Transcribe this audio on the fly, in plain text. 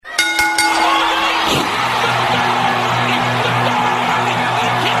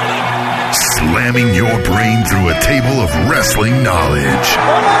jamming your brain through a table of wrestling knowledge.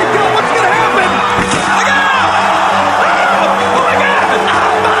 Oh my God, what's going to happen?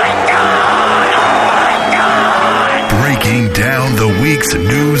 Oh my God! Breaking down the week's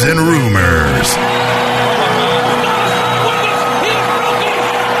news and rumors.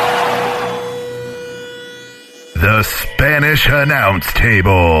 The Spanish Announce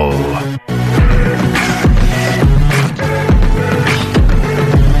Table.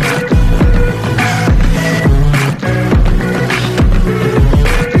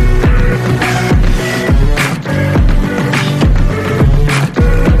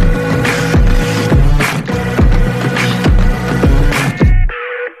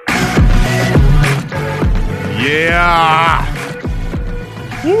 Yeah!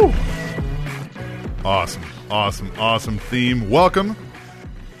 Woo! Awesome theme. Welcome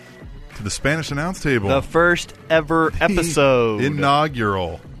to the Spanish Announce Table. The first ever episode.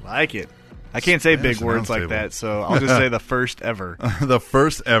 Inaugural. Like it. I can't say Spanish big words Announce like Table. that, so I'll just say the first ever. The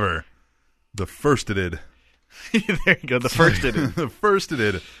first ever. The first-ed. There you go, the first it is. The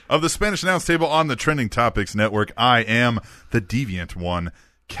first-ed of the Spanish Announce Table on the Trending Topics Network. I am the Deviant One,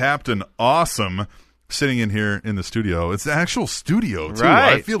 Captain Awesome, sitting in here in the studio. It's the actual studio, too.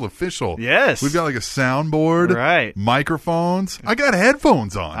 Right. I feel official. Yes. We've got like a soundboard. Right. Microphones. I got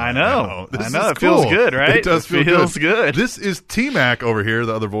headphones on. I know. This I know. is It feels cool. good, right? It does It feels good. This is T-Mac over here,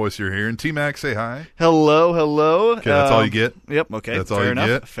 the other voice you're hearing. T-Mac, say hi. Hello. Okay, that's all you get? Yep, okay. That's all Fair you enough.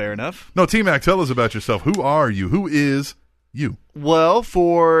 get? Fair enough. No, T-Mac, tell us about yourself. Who are you? Who is you? Well,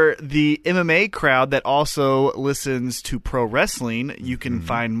 for the MMA crowd that also listens to pro wrestling, you can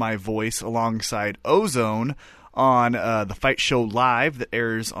find my voice alongside Ozone on the Fight Show Live that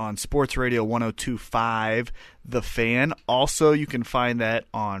airs on Sports Radio 102.5 The Fan. Also, you can find that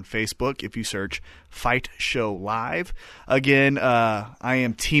on Facebook if you search Fight Show Live. Again, I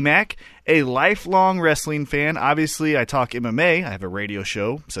am T-Mac, a lifelong wrestling fan. Obviously, I talk MMA. I have a radio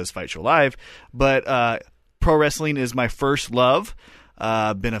show, says Fight Show Live, but pro wrestling is my first love.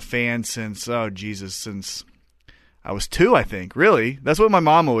 Been a fan since I was 2, I think. Really? That's what my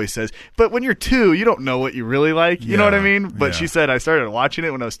mom always says. But when you're 2, you don't know what you really like. You know what I mean? But she said I started watching it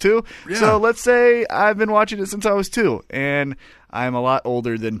when I was 2. Yeah. So let's say I've been watching it since I was 2. And I'm a lot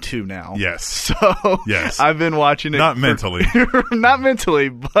older than 2 now. Yes. So Yes. I've been watching it. Not mentally. Not mentally,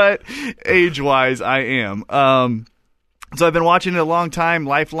 but age-wise I am. So I've been watching it a long time,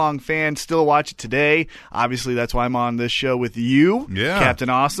 lifelong fan, still watch it today. Obviously, that's why I'm on this show with you, Yeah. Captain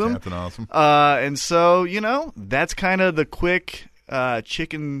Awesome. Captain Awesome. And so, that's kind of the quick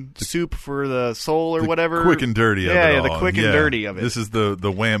chicken soup for the soul or whatever. Quick and dirty of it Yeah, all. the quick and dirty of it. This is the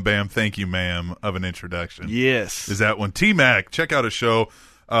wham bam thank you ma'am of an introduction. Yes. Is that one. T-Mac, check out a show.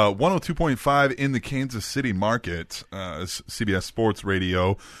 102.5 in the Kansas City market. CBS Sports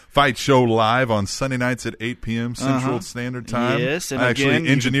Radio. Fight Show Live on Sunday nights at 8 p.m. Central Standard Time. Yes, and I actually again,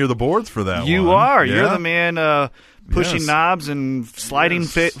 engineer the boards for that You one. are. Yeah? You're the man pushing Yes. knobs and sliding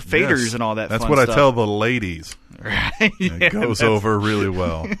Yes. faders Yes. and all that That's fun what stuff. I tell the ladies. Right? It goes over really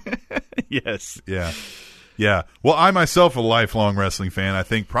well. Yes. Yeah. Yeah. Well, I myself a lifelong wrestling fan. I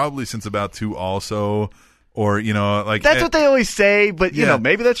think probably since about 2 also. Or, That's what they always say, but, Yeah.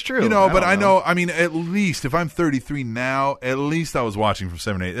 maybe that's true. But I know, I mean, at least if I'm 33 now, at least I was watching from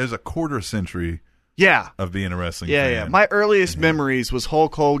 7 8. There's a quarter century Yeah. of being a wrestling Yeah, fan. yeah. My earliest memories was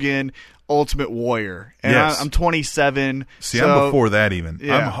Hulk Hogan, Ultimate Warrior. And Yes. I'm 27. See, so, I'm before that even.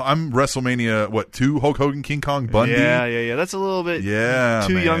 Yeah. I'm WrestleMania, 2? Hulk Hogan, King Kong, Bundy? Yeah. That's a little bit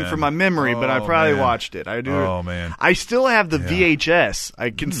too young man. for my memory, but I Oh, probably man. watched it. I do. Oh, man. I still have the VHS. I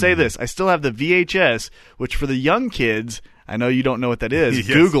can say this. I still have the VHS, which for the young kids, I know you don't know what that is.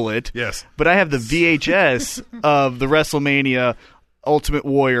 Yes. Google it. Yes. But I have the VHS of the WrestleMania Ultimate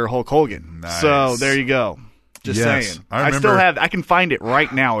Warrior Hulk Hogan. Nice. So there you go. Just Yes. saying. I still remember- have. I can find it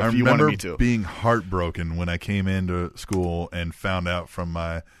right now I if you wanted remember me to. being heartbroken when I came into school and found out from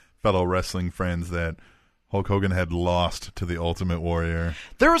my fellow wrestling friends that Hulk Hogan had lost to the Ultimate Warrior.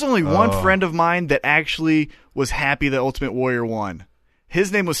 There was only one friend of mine that actually was happy that Ultimate Warrior won.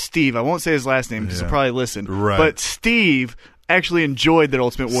 His name was Steve. I won't say his last name because he'll probably listen. Right. But Steve actually enjoyed that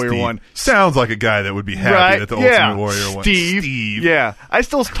Ultimate Warrior Steve. won. Sounds like a guy that would be happy Right? that the Yeah. Ultimate Warrior won. Steve. Yeah. I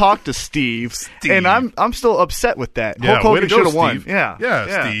still talk to Steve, Steve. and I'm still upset with that. Yeah, Hulk Hogan way to go, should have won. Steve.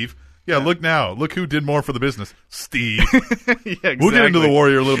 Yeah. Steve. Yeah, look now. Look who did more for the business. Steve. Yeah, exactly. We'll get into the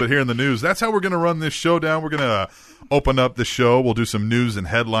Warrior a little bit here in the news. That's how we're going to run this show down. We're going to open up the show. We'll do some news and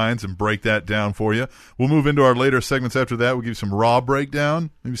headlines and break that down for you. We'll move into our later segments after that. We'll give you some Raw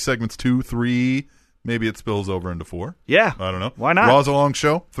breakdown, maybe segments 2, 3. Maybe it spills over into 4. Yeah. I don't know. Why not? Raw's a long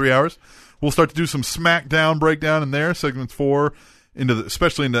show, 3 hours. We'll start to do some SmackDown breakdown in there, segments 4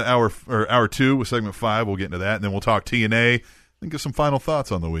 especially into hour 2 with segment 5. We'll get into that, and then we'll talk TNA and give some final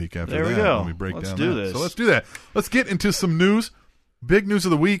thoughts on the week after there that. We go. When we break let's down do that. this. So let's do that. Let's get into some news. Big news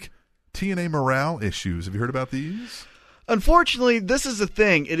of the week: TNA morale issues. Have you heard about these? Unfortunately, this is the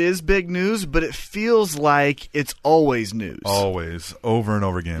thing. It is big news, but it feels like it's always news. Always, over and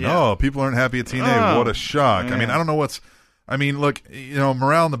over again. Yeah. Oh, people aren't happy at TNA. What a shock. Yeah. I mean, I don't know what's... I mean, look,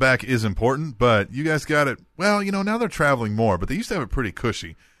 morale in the back is important, but you guys got it... Well, now they're traveling more, but they used to have it pretty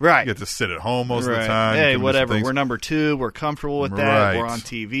cushy. Right. You get to sit at home most of the time. Hey, You can do some whatever. things. We're number 2. We're comfortable with that. Right. We're on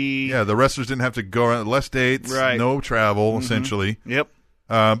TV. Yeah, the wrestlers didn't have to go around. Less dates, Right. no travel, essentially. Yep.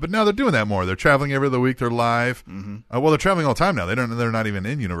 But now they're doing that more. They're traveling every other week. They're live. Well, they're traveling all the time now. They're not even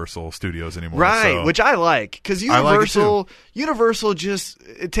in Universal Studios anymore. Right, so. which I like because I like it too. Universal just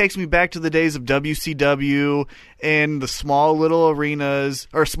it takes me back to the days of WCW and the small little arenas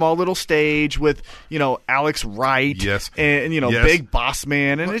or small little stage with Alex Wright, Yes. and Yes. Big Boss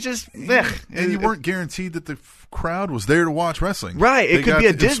Man, and it just and you weren't guaranteed that the crowd was there to watch wrestling. Right, it They could got be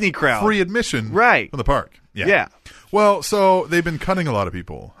a Disney crowd. free admission, Right. from the park. Yeah. Well, so they've been cutting a lot of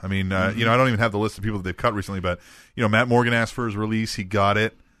people. I mean, I don't even have the list of people that they've cut recently, but Matt Morgan asked for his release. He got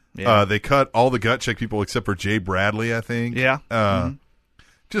it. Yeah. They cut all the gut check people except for Jay Bradley, I think. Yeah.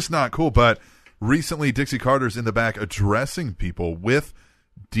 Just not cool. But recently, Dixie Carter's in the back addressing people with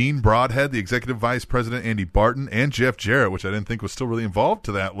Dean Broadhead, the executive vice president, Andy Barton, and Jeff Jarrett, which I didn't think was still really involved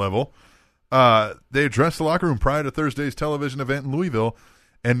to that level. They addressed the locker room prior to Thursday's television event in Louisville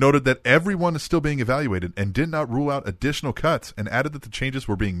and noted that everyone is still being evaluated and did not rule out additional cuts, and added that the changes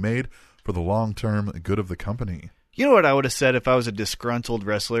were being made for the long-term good of the company. You know what I would have said if I was a disgruntled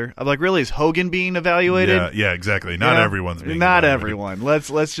wrestler? I'm like, really, is Hogan being evaluated? Yeah, exactly. Not everyone's being Not evaluated. everyone.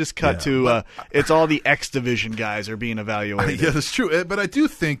 Let's just cut to it's all the X Division guys are being evaluated. Yeah, that's true. But I do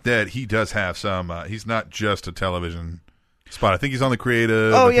think that he does have some. He's not just a television spot. I think he's on the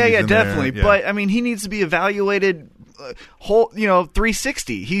creative. Oh I think he's yeah, in definitely. there. Yeah. But I mean, he needs to be evaluated whole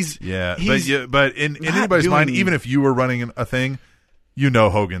 360. He's but in not anybody's mind, doing- even if you were running a thing,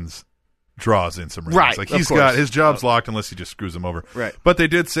 Hogan's draws in some rings. Right, Like of he's course. got his job's locked unless he just screws them over. Right. But they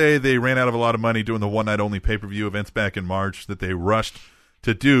did say they ran out of a lot of money doing the one night only pay-per-view events back in March that they rushed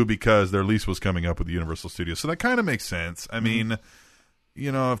to do because their lease was coming up with the Universal Studios. So that kind of makes sense. I mean,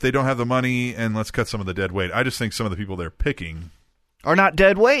 if they don't have the money, and let's cut some of the dead weight. I just think some of the people they're picking are not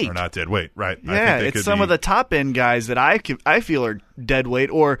dead weight. are not dead weight, right? I Yeah, think they it's could some be- of the top end guys that I feel are dead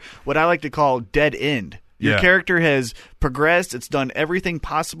weight, or what I like to call dead end. Your Yeah. character has progressed; it's done everything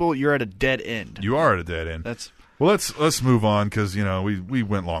possible. You're at a dead end. You are at a dead end. That's Well, let's move on because we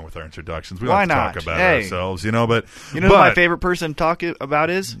went long with our introductions. We Why like to not? talk about Hey. ourselves, but who my favorite person to talk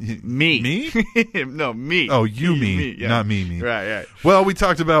about is me. Me? No, me. Oh, you me, yeah. not me. Right. Well, we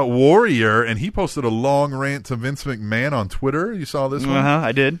talked about Warrior, and he posted a long rant to Vince McMahon on Twitter. You saw this one?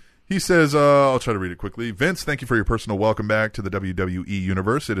 I did. He says, I'll try to read it quickly. Vince, thank you for your personal welcome back to the WWE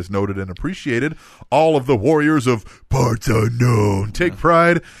Universe. It is noted and appreciated. All of the Warriors of Parts Unknown take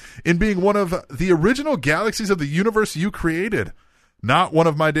pride in being one of the original galaxies of the universe you created. Not one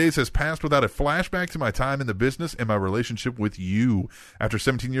of my days has passed without a flashback to my time in the business and my relationship with you. After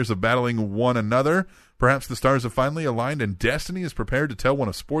 17 years of battling one another, perhaps the stars have finally aligned and destiny is prepared to tell one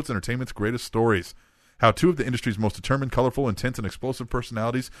of sports entertainment's greatest stories. How two of the industry's most determined, colorful, intense, and explosive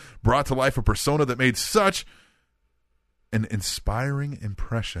personalities brought to life a persona that made such an inspiring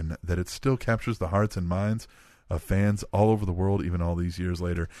impression that it still captures the hearts and minds of fans all over the world, even all these years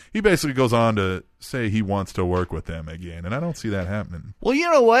later. He basically goes on to say he wants to work with them again, and I don't see that happening. Well, you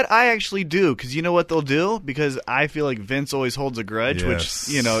know what? I actually do, because you know what they'll do? Because I feel like Vince always holds a grudge, Yes.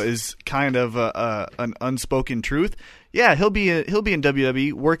 which is kind of an unspoken truth. Yeah, he'll be in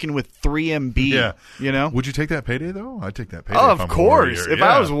WWE working with 3MB. Yeah. Would you take that payday, though? I'd take that payday. Oh, if of I'm a course. Warrior. If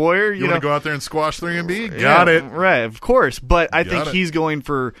Yeah. I was a Warrior, you want know, to go out there and squash 3MB? Got yeah, it. Right, of course. But I Got think it. he's going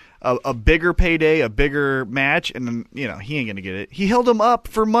for a bigger payday, a bigger match, and then, he ain't going to get it. He held him up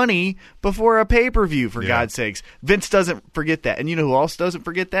for money before a pay-per-view, for Yeah. God's sakes. Vince doesn't forget that. And you know who else doesn't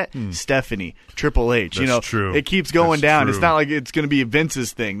forget that? Stephanie, Triple H. That's true. It keeps going That's down. true. It's not like it's going to be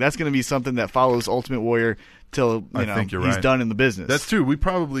Vince's thing. That's going to be something that follows Ultimate Warrior till I think you're he's right. done in the business. That's true. We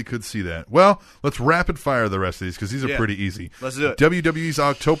probably could see that. Well, let's rapid fire the rest of these because these are Yeah. pretty easy. Let's do it. WWE's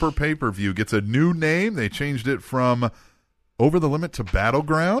October pay-per-view gets a new name. They changed it from Over the Limit to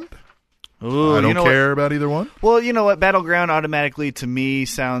Battleground. Ooh, I don't you know what? care about either one. Well, you know what? Battleground automatically to me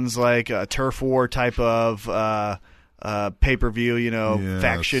sounds like a turf war type of pay-per-view, Yes.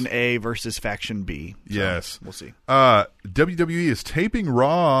 Faction A versus Faction B. So, Yes. We'll see. WWE is taping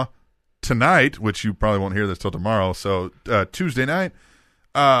Raw tonight, which you probably won't hear this till tomorrow. So Tuesday night,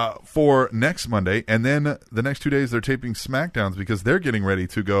 for next Monday. And then the next 2 days they're taping SmackDowns because they're getting ready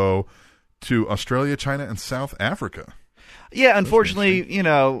to go to Australia, China, and South Africa. Yeah, unfortunately,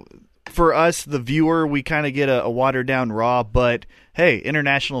 for us, the viewer, we kind of get a watered-down Raw, but hey,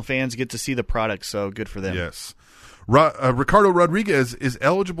 international fans get to see the product, so good for them. Yes. Ricardo Rodriguez is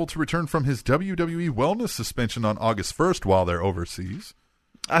eligible to return from his WWE wellness suspension on August 1st while they're overseas.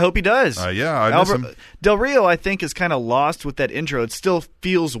 I hope he does. I miss him. Del Rio, I think, is kind of lost with that intro. It still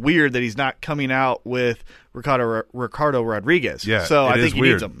feels weird that he's not coming out with Ricardo Rodriguez. Yeah, so I think he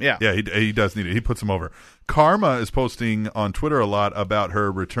weird. needs him. Yeah, he does need it. He puts him over. Karma is posting on Twitter a lot about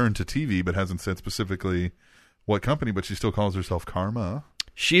her return to TV, but hasn't said specifically what company, but she still calls herself Karma.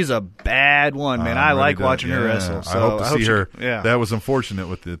 She's a bad one, man. I like watching her wrestle. So I hope to see her. Yeah. That was unfortunate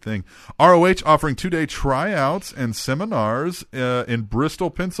with the thing. ROH offering 2-day tryouts and seminars in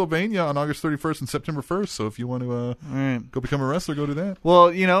Bristol, Pennsylvania on August 31st and September 1st. So if you want to go become a wrestler, go do that. Well,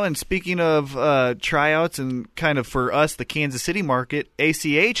 and speaking of tryouts and kind of for us, the Kansas City market,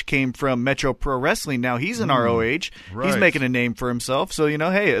 ACH came from Metro Pro Wrestling. Now he's in ROH. Right. He's making a name for himself. So,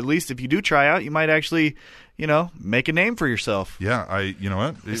 hey, at least if you do try out, you might actually make a name for yourself. Yeah, you know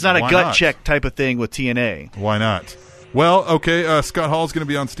what? It's not a gut check type of thing with TNA. Why not? Well, okay, Scott Hall's going to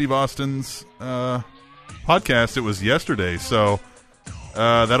be on Steve Austin's podcast. It was yesterday, so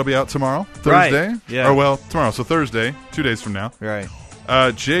that'll be out tomorrow, Thursday. Right. Yeah. Or, tomorrow, so Thursday, 2 days from now. Right.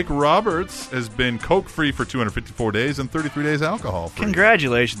 Jake Roberts has been Coke-free for 254 days and 33 days alcohol-free.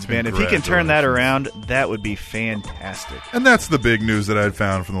 Congratulations, man. If he can turn that around, that would be fantastic. And that's the big news that I'd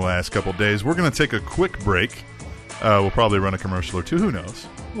found from the last couple of days. We're going to take a quick break. We'll probably run a commercial or two. Who knows?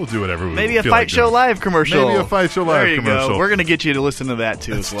 We'll do whatever we Maybe a feel Fight like Show doing. Live commercial. Maybe a Fight Show Live commercial. There you go. We're going to get you to listen to that,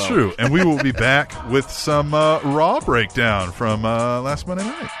 too, That's as well. true. And we will be back with some Raw breakdown from last Monday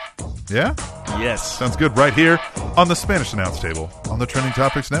night. Yeah? Yes. Sounds good. Right here on the Spanish Announce Table on the Trending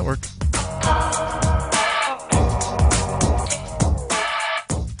Topics Network.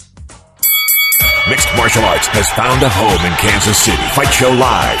 Mixed martial arts has found a home in Kansas City. Fight Show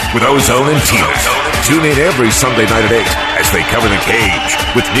Live with Ozone and Tina. Tune in every Sunday night at 8 as they cover the cage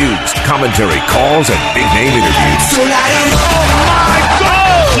with news, commentary, calls, and big-name interviews. Oh my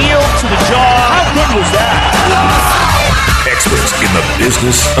God! Heel to the jaw. How good was that? Experts in the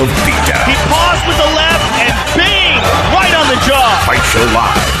business of beatdown. He paused with the left and bing! Right on the jaw. Fight Show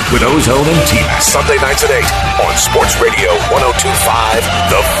Live with Ozone and Tina. Sunday nights at 8 on Sports Radio 102.5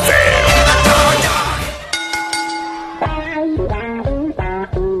 The Fan.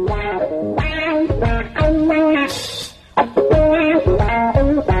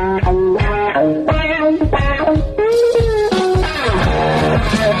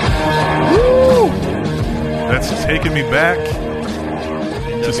 That's taking me back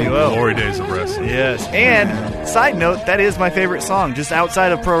to some glory days of wrestling. Yes. And, side note, that is my favorite song. Just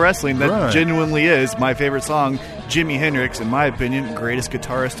outside of pro wrestling, that genuinely is my favorite song. Jimi Hendrix, in my opinion, greatest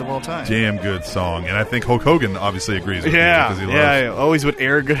guitarist of all time. Damn good song. And I think Hulk Hogan obviously agrees with me. Because he loves yeah. Always with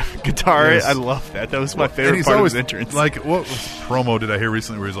air guitar. Yes. I love that. That was my favorite part of his entrance. Like, what promo did I hear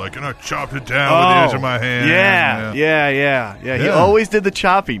recently where he's like, and I chopped it down with the edge of my hand. Yeah. He always did the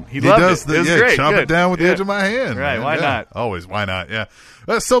chopping. He loved does it. It was great. Chop Good. it down with the edge of my hand. Right, man. why not? Always, why not? Yeah.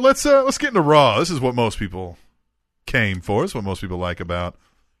 So let's get into Raw. This is what most people came for. It's what most people like about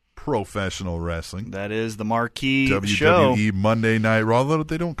professional wrestling. That is the marquee WWE show. Monday Night Raw.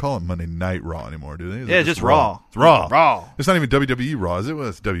 They don't call it Monday Night Raw anymore, do they? Yeah, just Raw. It's Raw. Raw. It's not even WWE Raw, is it? Well,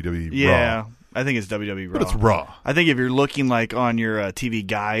 it's WWE Raw. Yeah, I think it's WWE Raw. But it's Raw. I think if you're looking like on your TV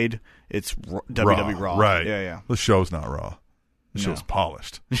guide, it's WWE Raw. Right. Yeah. The show's not Raw. The show's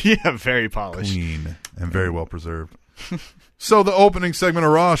polished. Yeah, very polished. Clean and very well preserved. So the opening segment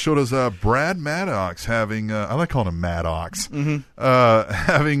of Raw showed us Brad Maddox having, I like calling him Maddox,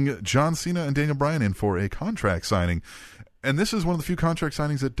 having John Cena and Daniel Bryan in for a contract signing. And this is one of the few contract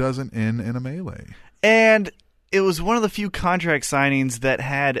signings that doesn't end in a melee. And it was one of the few contract signings that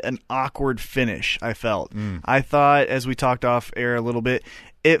had an awkward finish, I felt. I thought, as we talked off air a little bit,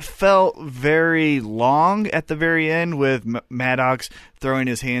 it felt very long at the very end with Maddox throwing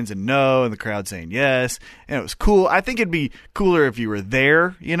his hands in no and the crowd saying yes. And it was cool. I think it'd be cooler if you were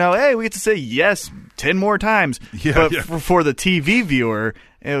there. Hey, we get to say yes 10 more times. But for the TV viewer,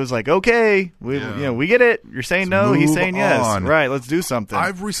 it was like, okay, we get it. You're saying no, he's saying yes. Right, let's do something.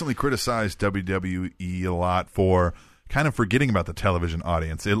 I've recently criticized WWE a lot for kind of forgetting about the television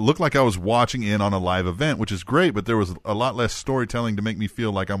audience. It looked like I was watching in on a live event, which is great, but there was a lot less storytelling to make me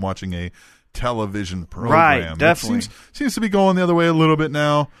feel like I'm watching a television program. Right, definitely. It seems to be going the other way a little bit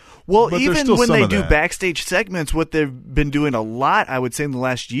now. Well, but even when they do backstage segments, what they've been doing a lot, I would say, in the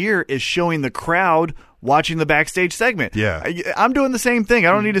last year is showing the crowd watching the backstage segment. Yeah. I'm doing the same thing.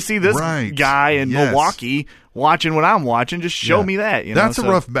 I don't need to see this Right. guy in Yes. Milwaukee watching what I'm watching. Just show Yeah. me that. That's a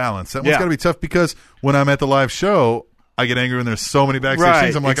rough balance. That one's Yeah. got to be tough because when I'm at the live show, I get angry when there's so many backstage Right,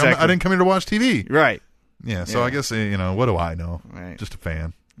 things. I'm like, exactly. I didn't come here to watch TV. Right. Yeah, so Yeah. I guess, what do I know? Right. Just a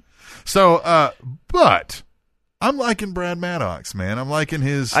fan. So, but I'm liking Brad Maddox, man. I'm liking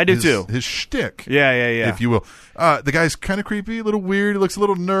his I do too. His shtick, Yeah. if you will. The guy's kind of creepy, a little weird. He looks a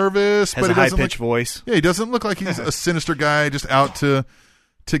little nervous. Has but a he doesn't high-pitched voice. Yeah, he doesn't look like he's a sinister guy just out to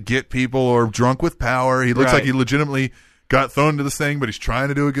get people or drunk with power. He looks Right. like he legitimately got thrown into this thing, but he's trying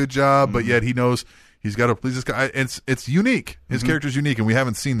to do a good job, but yet he knows he's got to please this guy. It's unique. His character's unique, and we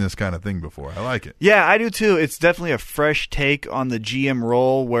haven't seen this kind of thing before. I like it. Yeah, I do too. It's definitely a fresh take on the GM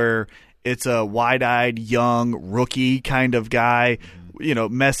role where it's a wide-eyed, young, rookie kind of guy,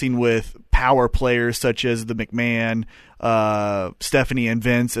 messing with power players such as the McMahon, Stephanie and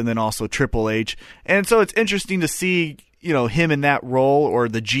Vince, and then also Triple H. And so it's interesting to see him in that role or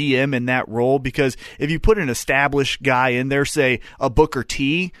the GM in that role, because if you put an established guy in there, say a Booker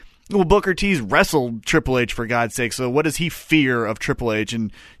T, well, Booker T's wrestled Triple H, for God's sake, so what does he fear of Triple H?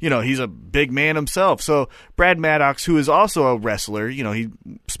 And, he's a big man himself. So Brad Maddox, who is also a wrestler, he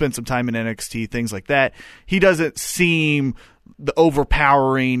spent some time in NXT, things like that, he doesn't seem the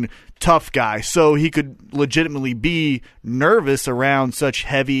overpowering tough guy. So he could legitimately be nervous around such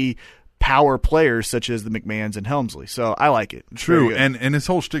heavy power players such as the McMahons and Helmsley. So I like it. It's True, very good. and his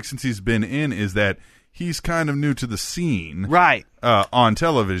whole shtick since he's been in is that he's kind of new to the scene, Right. On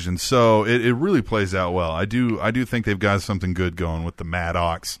television. So it really plays out well. I do think they've got something good going with the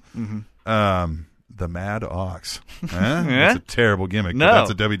Maddox. The Maddox. That's a terrible gimmick. No. But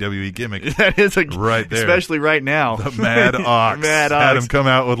that's a WWE gimmick. That is Right there. especially right now. The Maddox. Mad Had Ox. him come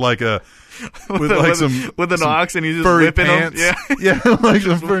out with like a with an ox, and he's just furry whipping pants. him. Yeah, like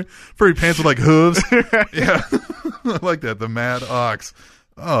some furry pants with like hooves. Yeah, I like that. The Mad Ox.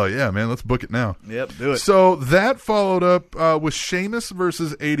 Oh yeah, man, let's book it now. Yep, do it. So that followed up with Sheamus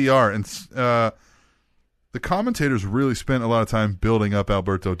versus ADR, and the commentators really spent a lot of time building up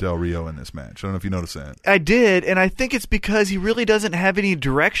Alberto Del Rio in this match. I don't know if you noticed that. I did, and I think it's because he really doesn't have any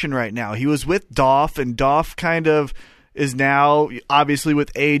direction right now. He was with Dolph, and Dolph kind of is now obviously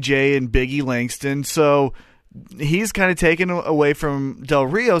with AJ and Biggie Langston, so he's kind of taken away from Del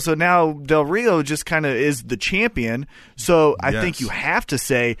Rio, so now Del Rio just kind of is the champion. So I think you have to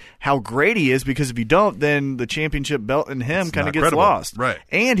say how great he is, because if you don't, then the championship belt in him kind of not gets credible. lost. Right.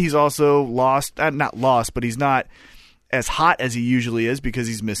 And he's also not lost, but he's not as hot as he usually is because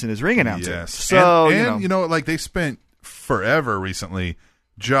he's missing his ring announcer. Yes. So, and like they spent forever recently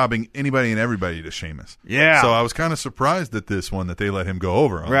jobbing anybody and everybody to Sheamus. Yeah. So I was kind of surprised at this one that they let him go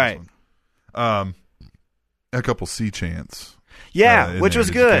over on Right. this one. A couple C chants. Yeah, in which there. was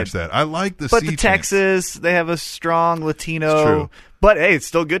Did you good. catch that? I like the But C the chants. Texas, they have a strong Latino. It's true. But hey, it's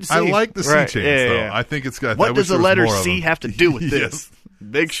still good to see. I like the C Right. chants, Yeah, though. yeah. I think it's got. I What wish does the there was letter more of C them. have to do with Yes. this?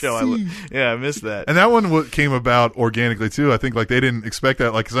 Big show. I missed that. And that one came about organically too. I think like they didn't expect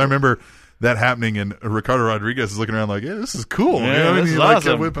that. Like, because I remember that happening, and Ricardo Rodriguez is looking around like, "Yeah, this is cool." Yeah, you know what I mean? this is He, like, kept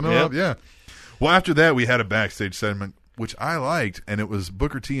awesome. whipping them Yep. up. Yeah. Well, after that, we had a backstage segment which I liked, and it was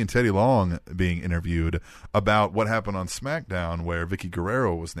Booker T and Teddy Long being interviewed about what happened on SmackDown, where Vicky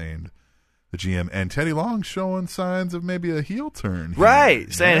Guerrero was named the GM, and Teddy Long showing signs of maybe a heel turn here.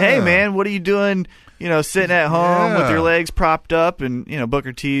 Right. Saying, hey, Yeah. man, what are you doing, sitting at home with Yeah. your legs propped up? And,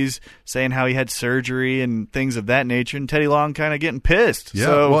 Booker T's saying how he had surgery and things of that nature. And Teddy Long kind of getting pissed. Yeah.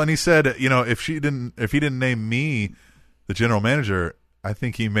 So, Well, and he said, if he didn't name me the general manager, I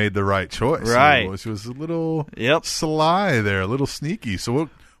think he made the right choice. Right. Which was a little Yep. sly there, a little sneaky. So what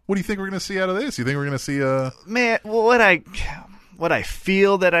do you think we're going to see out of this? You think we're going to see man, what I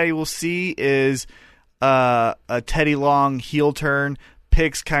feel that I will see is a Teddy Long heel turn,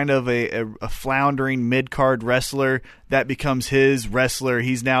 picks kind of a floundering mid-card wrestler that becomes his wrestler.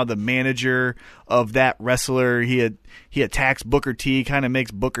 He's now the manager of that wrestler. He attacks Booker T, kind of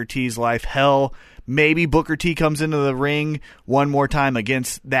makes Booker T's life hell. Maybe Booker T comes into the ring one more time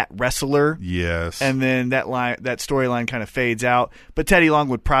against that wrestler. Yes. And then that storyline kind of fades out. But Teddy Long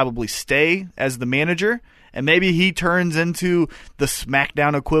would probably stay as the manager, and maybe he turns into the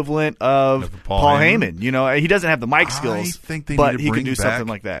SmackDown equivalent of Paul Heyman. He doesn't have the mic skills, but he could do something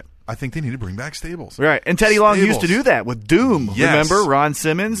like that. I think they need to bring back Stables. Right, and Teddy Long used to do that with Doom. Yes. Remember Ron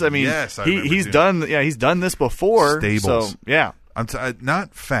Simmons? I mean, Yes, I remember he's Doom. he's done this before. Stables. So yeah,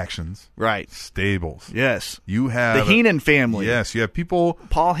 not factions. right. Stables. Yes, You have the Heenan family. Yes, you have people.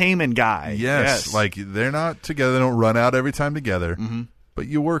 Paul Heyman guy. Yes, like they're not together. They don't run out every time together. but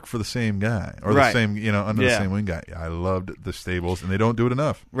you work for the same guy or Right. the same, under the Yeah. same wing guy. I loved the stables, and they don't do it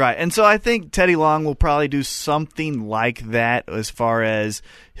enough. Right, and so I think Teddy Long will probably do something like that as far as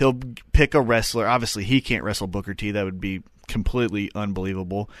he'll pick a wrestler. Obviously, he can't wrestle Booker T. That would be completely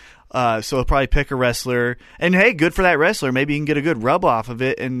unbelievable. So he'll probably pick a wrestler, and hey, good for that wrestler. Maybe he can get a good rub off of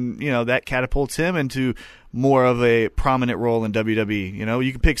it, and that catapults him into more of a prominent role in WWE.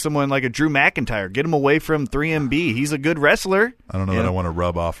 You can pick someone like a Drew McIntyre, get him away from 3MB. He's a good wrestler. I don't know that I want to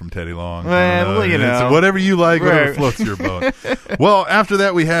rub off from Teddy Long. Well, It's whatever you like, whatever Right. floats your boat. Well, after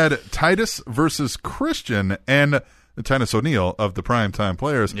that, we had Titus versus Christian and Titus O'Neil of the Primetime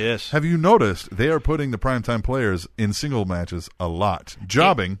Players. Yes. Have you noticed they are putting the Primetime Players in single matches a lot?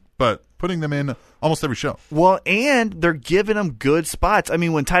 Jobbing, but putting them in almost every show. Well, and they're giving him good spots. I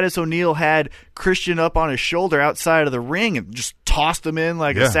mean, when Titus O'Neil had Christian up on his shoulder outside of the ring and just tossed him in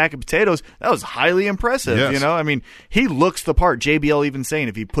like Yeah. a sack of potatoes, that was highly impressive. Yes. I mean, he looks the part. JBL even saying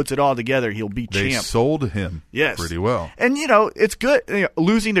if he puts it all together, he'll be They champ. sold him Yes. pretty well. And, it's good.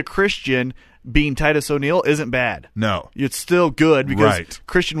 Losing to Christian being Titus O'Neil isn't bad. No. It's still good because Right.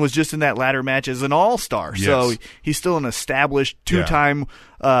 Christian was just in that ladder match as an all-star. So Yes. he's still an established two-time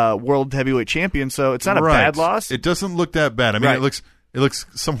world heavyweight champion. So it's not a Right. bad loss. It doesn't look that bad. I mean, Right. it looks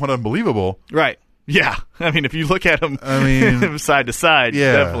somewhat unbelievable. Right. Yeah. I mean, if you look at them I mean, side to side,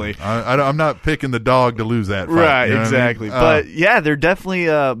 Yeah, definitely. I'm not picking the dog to lose that fight. Right, you know what I mean? exactly. But, yeah, they're definitely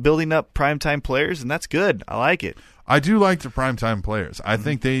building up primetime players, and that's good. I like it. I do like the Primetime Players. I Mm-hmm.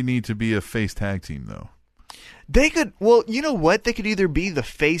 think they need to be a face tag team, though. They could, well, you know what? They could either be the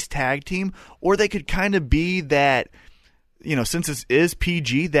face tag team, or they could kind of be that, since it is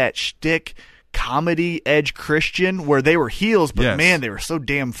PG, that shtick comedy Edge Christian, where they were heels, but Yes. man, they were so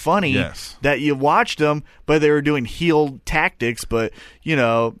damn funny Yes. that you watched them, but they were doing heel tactics. But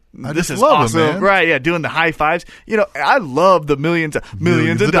I this just is love 'em, awesome, man. right? Yeah, doing the high fives. I love the millions of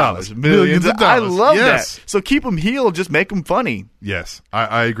dollars, Millions of I dollars. love Yes. that. So keep them heel, just make them funny. Yes,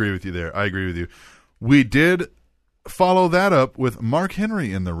 I agree with you there. I agree with you. We did follow that up with Mark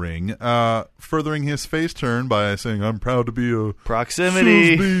Henry in the ring, furthering his face turn by saying, "I'm proud to be a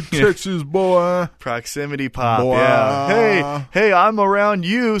Proximity. Shrewsbury, Texas boy." Proximity pop, Boy. yeah. Hey, I'm around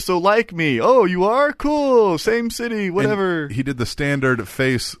you, so like me. Oh, you are? Cool. Same city, whatever. And he did the standard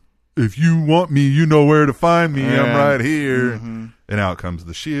face, "If you want me, you know where to find me. I'm Yeah. right here." Mm-hmm. And out comes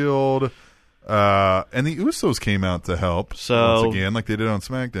the Shield. And the Usos came out to help So- once again, like they did on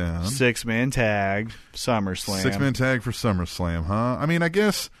SmackDown. 6-man tag, SummerSlam. 6-man tag for SummerSlam, huh? I mean, I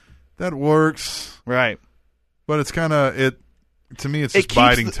guess that works, Right. but it's kind of to me, it's It just keeps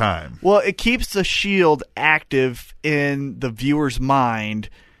biding the- time. Well, it keeps the Shield active in the viewer's mind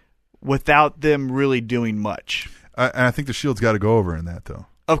without them really doing much. And I think the Shield's got to go over in that, though.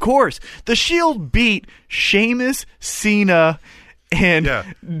 Of course, the Shield beat Sheamus, Cena, and Yeah.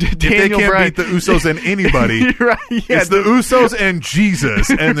 Daniel If they can't Bryan. beat the Usos and anybody, Right, yeah, it's the Usos and Jesus,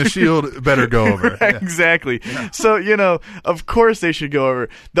 and the Shield better go over. Right, Yeah. exactly. So, of course they should go over.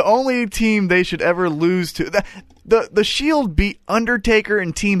 The only team they should ever lose to, the Shield beat Undertaker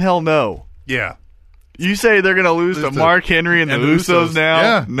and Team Hell No. Yeah. You say they're going to lose to Lose to- Mark Henry and the and the Usos Usos. now?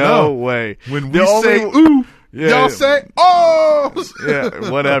 Yeah, no no. way. When The we only- say ooh, Yeah. y'all say oh. Yeah,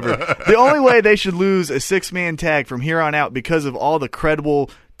 whatever. The only way they should lose a 6-man tag from here on out because of all the credible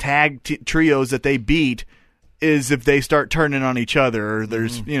tag trios that they beat is if they start turning on each other or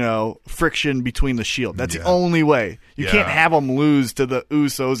there's, friction between the Shield. That's the only way. You Yeah. can't have them lose to the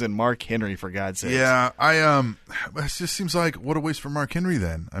Usos and Mark Henry, for God's sake. Yeah, it just seems like what a waste for Mark Henry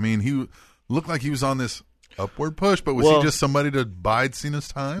then. I mean, he looked like he was on this upward push, but was Well, he just somebody to bide Cena's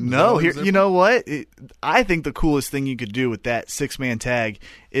time? Is that No, what he here, was there you for? know what? I think the coolest thing you could do with that 6-man tag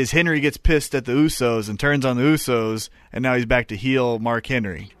is Henry gets pissed at the Usos and turns on the Usos, and now he's back to heel Mark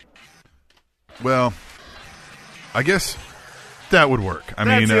Henry. Well, I guess that would work.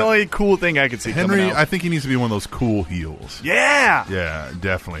 That's the only cool thing I could see Henry, coming out. I think he needs to be one of those cool heels. Yeah. Yeah,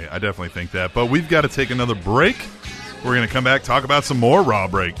 definitely. I definitely think that. But we've got to take another break. We're going to come back, talk about some more Raw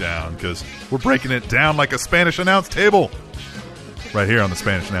Breakdown, because we're breaking it down like a Spanish announce table. Right here on the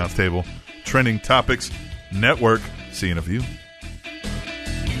Spanish announce table. Trending Topics Network. See you in a few.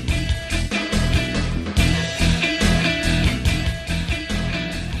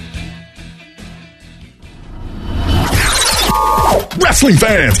 Wrestling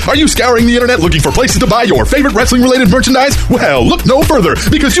fans, are you scouring the internet looking for places to buy your favorite wrestling-related merchandise? Well, look no further,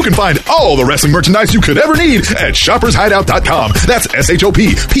 because you can find all the wrestling merchandise you could ever need at ShoppersHideout.com. That's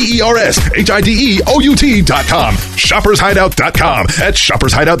ShoppersHideout.com. ShoppersHideout.com. At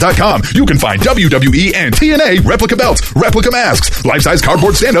ShoppersHideout.com, you can find WWE and TNA replica belts, replica masks, life-size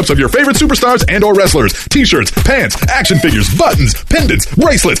cardboard stand-ups of your favorite superstars and or wrestlers, t-shirts, pants, action figures, buttons, pendants,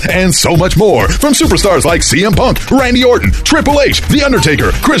 bracelets, and so much more. From superstars like CM Punk, Randy Orton, Triple H, The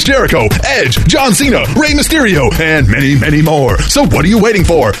Undertaker, Chris Jericho, Edge, John Cena, Rey Mysterio, and many, many more. So what are you waiting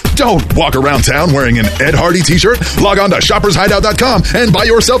for? Don't walk around town wearing an Ed Hardy t-shirt. Log on to ShoppersHideout.com and buy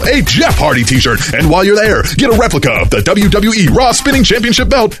yourself a Jeff Hardy t-shirt. And while you're there, get a replica of the WWE Raw Spinning Championship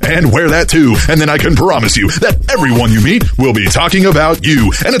belt and wear that too. And then I can promise you that everyone you meet will be talking about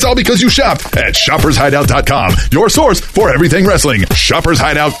you. And it's all because you shopped at ShoppersHideout.com. Your source for everything wrestling.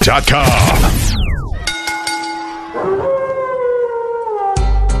 ShoppersHideout.com.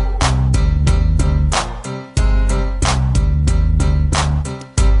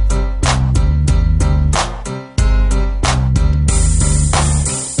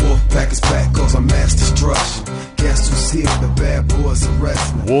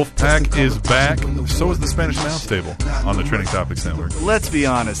 Wolfpack is back. So is the Spanish Announce Table on the Trending Topics Network. Let's be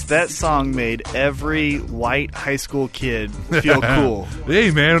honest. That song made every white high school kid feel cool. Hey,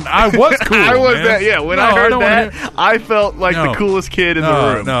 man, I was cool. I was man. that. Yeah, when I heard that, I felt like the coolest kid in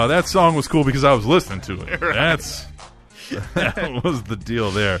the room. No, that song was cool because I was listening to it. Right. That was the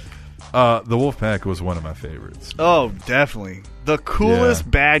deal there. The Wolfpack was one of my favorites. Oh, definitely. The coolest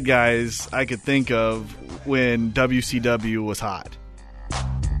bad guys I could think of when WCW was hot.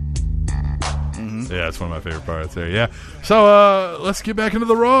 Yeah, it's one of my favorite parts there. Yeah. So let's get back into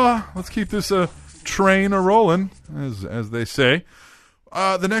the Raw. Let's keep this train a-rolling, as they say.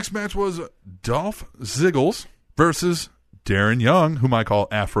 The next match was Dolph Ziggles versus Darren Young, whom I call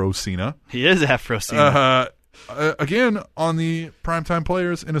Afro Cena. He is Afro Cena. Again, on the Primetime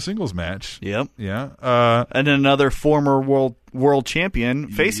Players in a singles match. Yep. Yeah. And another former world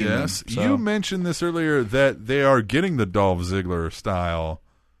champion facing him. Yes. So. You mentioned this earlier that they are getting the Dolph Ziggler style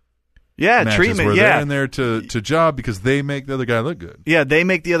treatment. Where they're in there to job because they make the other guy look good. Yeah, they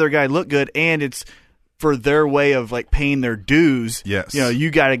make the other guy look good, and it's for their way of like paying their dues. Yes. You know,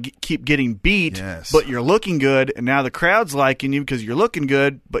 you got to keep getting beat, but you're looking good, and now the crowd's liking you because you're looking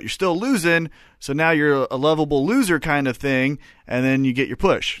good, but you're still losing. So now you're a lovable loser kind of thing, and then you get your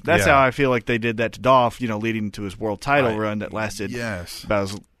push. That's how I feel like they did that to Dolph, leading to his world title run that lasted about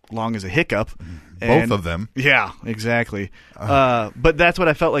as long as a hiccup. Both of them. Yeah, exactly. But that's what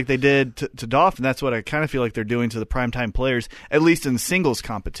I felt like they did to Dolph, and that's what I kind of feel like they're doing to the Primetime Players, at least in singles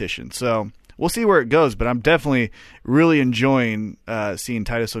competition. So we'll see where it goes, but I'm definitely really enjoying seeing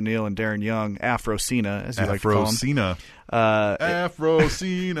Titus O'Neil and Darren Young, Afro Cena, as you like to call him. Afro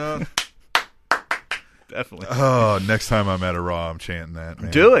Cena. Definitely. Oh, next time I'm at a Raw, I'm chanting that,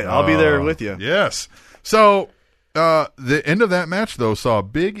 man. Do it. I'll be there with you. Yes. So the end of that match, though, saw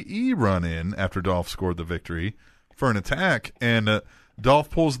Big E run in after Dolph scored the victory for an attack, and Dolph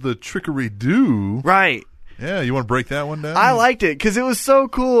pulls the trickery-do. Right. Yeah, you want to break that one down? I liked it because it was so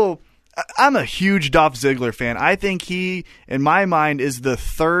cool. I'm a huge Dolph Ziggler fan. I think he, in my mind, is the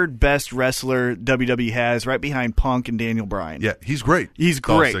third best wrestler WWE has, right behind Punk and Daniel Bryan. Yeah, he's great. He's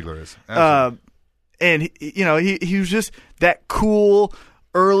great. Dolph Ziggler is. Absolutely. And, he was just that cool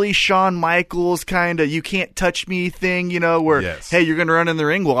early Shawn Michaels kind of you can't touch me thing, where, hey, you're going to run in the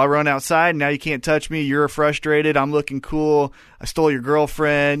ring. Well, I run outside, and now you can't touch me. You're frustrated. I'm looking cool. I stole your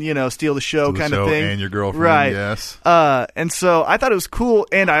girlfriend, steal the show kind of thing. And your girlfriend, right. yes. And so I thought it was cool,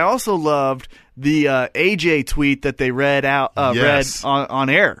 and I also loved the AJ tweet that they read on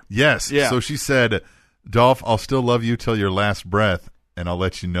air. Yes. Yeah. So she said, Dolph, I'll still love you till your last breath. And I'll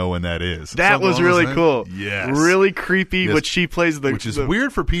let you know when that is. That was really cool. Yes. Really creepy, yes. Which she plays which is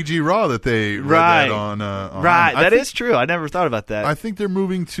weird for PG Raw that they read that on right. That is true. I never thought about that. I think they're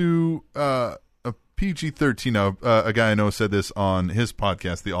moving to a PG-13 now. A guy I know said this on his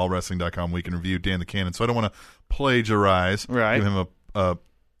podcast, the AllWrestling.com Week in Review, Dan the Cannon. So I don't want to plagiarize. Right. Give him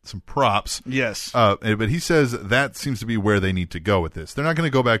some props. Yes. But he says that seems to be where they need to go with this. They're not going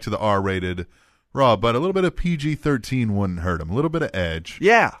to go back to the R-rated Raw, but a little bit of PG-13 wouldn't hurt them. A little bit of edge.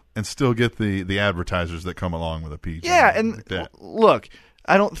 Yeah. And still get the advertisers that come along with a PG. Yeah, and like that. Look,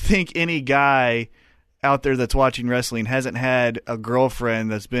 I don't think any guy out there that's watching wrestling hasn't had a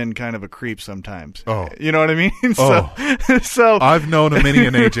girlfriend that's been kind of a creep sometimes. Oh. You know what I mean? So I've known a mini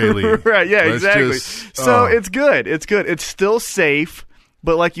in AJ Lee. Right, yeah, exactly. So it's good. It's good. It's still safe,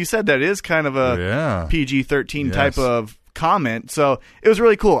 but like you said, that is kind of a PG-13 type of comment. So it was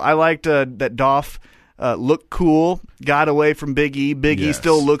really cool. I liked that Dolph looked cool, got away from Big E. Big E Yes.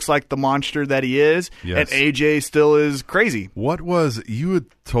 still looks like the monster that he is, Yes. and AJ still is crazy. What was you had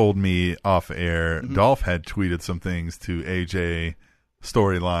told me off air? Mm-hmm. Dolph had tweeted some things to AJ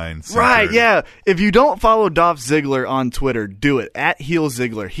storyline. centered. Right, yeah. If you don't follow Dolph Ziggler on Twitter, do it. @Heel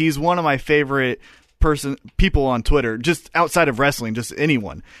Ziggler. He's one of my favorite people on Twitter, just outside of wrestling, just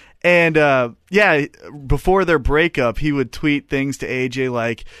anyone. And before their breakup, he would tweet things to AJ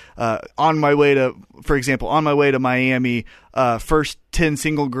like, on my way to Miami, first 10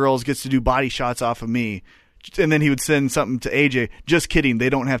 single girls gets to do body shots off of me. And then he would send something to AJ. Just kidding. They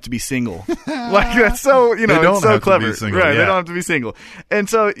don't have to be single. Like, that's so, They don't it's so have to be clever. single, Right. yeah. They don't have to be single. And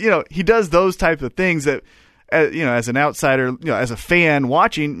so, he does those type of things that, as an outsider, as a fan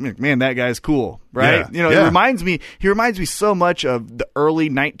watching, man, that guy's cool, right? Yeah, He yeah. reminds me so much of the early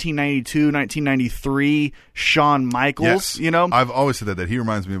 1992, 1993 Shawn Michaels, Yes. I've always said that he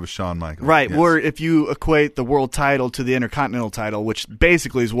reminds me of a Shawn Michaels. Right, Yes. where if you equate the world title to the Intercontinental title, which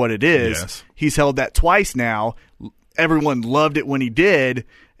basically is what it is, Yes. he's held that twice now. Everyone loved it when he did,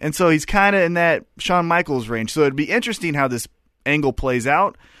 and so he's kind of in that Shawn Michaels range. So it'd be interesting how this angle plays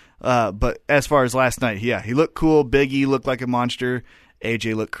out. But as far as last night, he looked cool. Big E looked like a monster.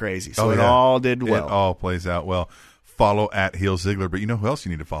 AJ looked crazy. So it all did well. It all plays out well. Follow @Heel Ziggler, but you know who else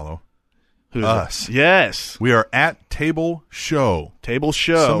you need to follow? Who's us. it? Yes. We are @Table Show. Table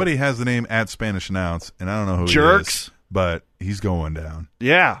Show. Somebody has the name @Spanish Announce, and I don't know who Jerks. he is, but he's going down.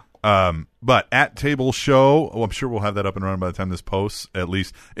 Yeah. But @Table Show, I'm sure we'll have that up and running by the time this posts. At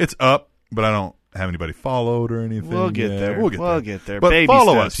least it's up, but I don't have anybody followed or anything. We'll get yet. there. We'll get there. But Baby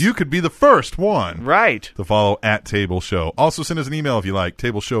follow steps. us. You could be the first one. Right. To follow @Table Show. Also send us an email if you like,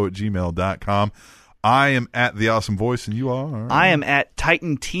 tableshow@gmail.com. I am @The Awesome Voice, and you are? I am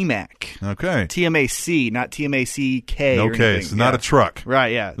 @Titan T-Mac. Okay. TMAC, not TMACK. No or case. anything. It's not Yeah. a truck.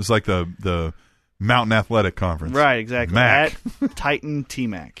 Right, yeah. It's like the Mountain Athletic Conference. Right, exactly. Mac. Titan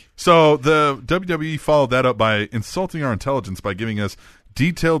T-Mac. So the WWE followed that up by insulting our intelligence by giving us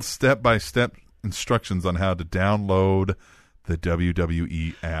detailed step-by-step instructions on how to download the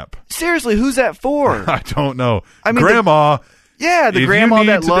WWE app. Seriously, who's that for? I don't know. I mean, Grandma. Yeah, If the you grandma need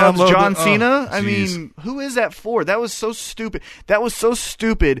that to loves download John the- Cena. oh, I geez. mean, who is that for? That was so stupid. That was so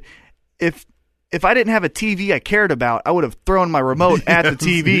stupid. If I didn't have a TV I cared about, I would have thrown my remote at the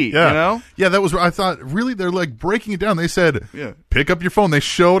TV. Yeah. You know? Yeah, that was. I thought really they're like breaking it down. They said, Yeah. pick up your phone. They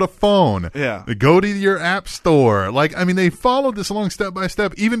showed a phone. Yeah. Go to your app store. Like, I mean, they followed this along step by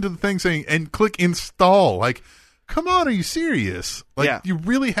step, even to the thing saying and click install. Like, come on, are you serious? Like, Yeah. you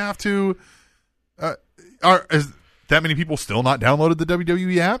really have to. Is that many people still not downloaded the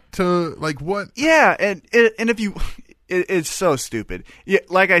WWE app to like what? Yeah, and if you, it's so stupid. Yeah,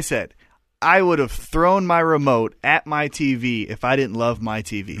 like I said, I would have thrown my remote at my TV if I didn't love my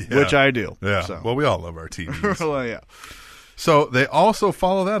TV, Yeah. which I do. Yeah. So. Well, we all love our TVs. Well, yeah. So they also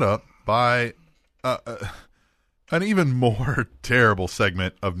follow that up by an even more terrible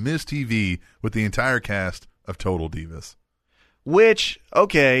segment of Ms. TV with the entire cast of Total Divas. Which,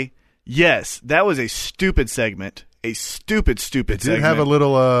 okay, yes, that was a stupid segment. A stupid It segment. did have a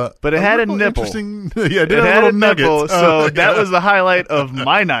little, But it had a little nipple. interesting- Yeah, it did It have had little a nipple, nuggets. so that yeah. was the highlight of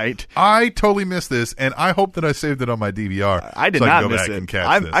my night. I totally missed this, and I hope that I saved it on my DVR. I did so I not can go miss back it. And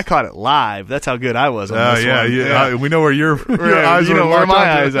catch this. I caught it live. That's how good I was on this one. yeah. We know where your Right, eyes you are. know where locked my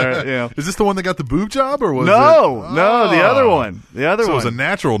onto. eyes are, yeah. Is this the one that got the boob job, or was it? No, the other Oh. one. The other So it one. was a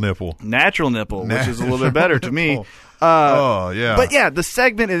natural nipple. Natural nipple, which is a little bit better to me. Nipple. Oh, yeah. But yeah, the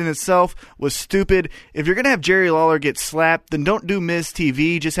segment in itself was stupid. If you're going to have Jerry Lawler get slapped, then don't do Miz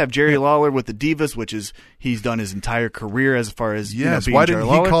TV. Just have Jerry Lawler with the Divas, which is he's done his entire career as far as Yes, being why Jerry didn't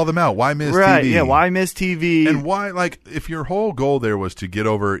Lawler. he call them out? Why Miz Right, TV? yeah, why Miz TV? And why, like, if your whole goal there was to get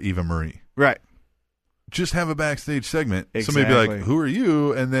over Eva Marie, right. just have a backstage segment. Somebody be Exactly. like, who are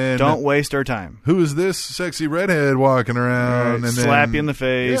you? And then Don't waste our time. who is this sexy redhead walking around? Right, And then, slap you in the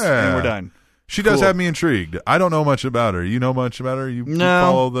face, and we're done. She does Cool. have me intrigued. I don't know much about her. You know much about her? You No.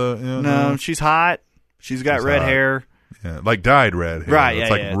 follow the... You know, No, she's hot. She's got She's red hot. hair. Yeah, like dyed red hair. Right, It's yeah,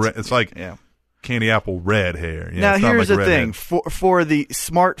 like yeah, it's like Yeah. candy apple red hair. Yeah, Now it's not here's like the redhead. thing for the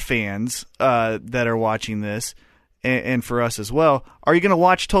smart fans that are watching this, and for us as well. Are you going to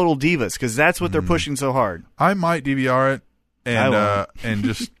watch Total Divas? Because that's what they're pushing so hard. I might DVR it and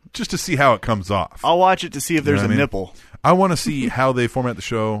just to see how it comes off. I'll watch it to see if there's know a what I mean? nipple. I want to see how they format the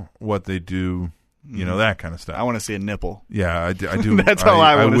show, what they do, you know, that kind of stuff. I want to see a nipple. Yeah, I do. That's all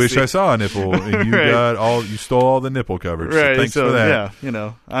I wanna wish see. I saw a nipple, and you Right. you stole all the nipple coverage. So thanks for that.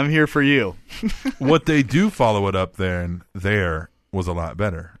 Yeah, I'm here for you. What they do follow it up there was a lot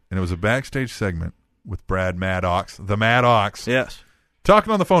better, and it was a backstage segment with Brad Maddox, the Maddox, Yes.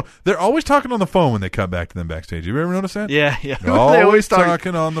 Talking on the phone. They're always talking on the phone when they cut back to them backstage. You ever notice that? Yeah. They're always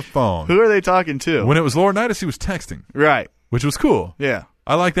talking on the phone. Who are they talking to? When it was Laurinaitis, he was texting, Right. which was cool. Yeah.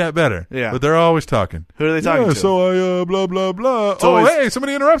 I like that better. Yeah. But they're always talking. Who are they talking to? So I blah blah blah. always- hey,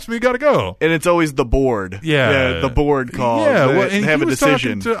 somebody interrupts me. Got to go. And it's always the board. Yeah. The board call. Yeah, They well, and have he a was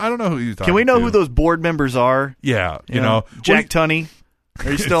decision. talking to, I don't know who he was talking Can we know to. who those board members are? Yeah, you know, Jack Tunney.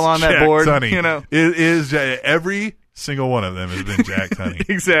 Are you still on that Jack board? Tunney. You know, it is every single one of them has been Jack Tunney.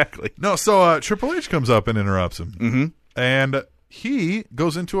 exactly. No, so Triple H comes up and interrupts him, and he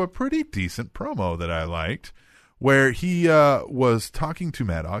goes into a pretty decent promo that I liked, where he was talking to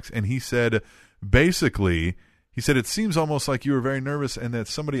Maddox, and he said, basically, it seems almost like you were very nervous and that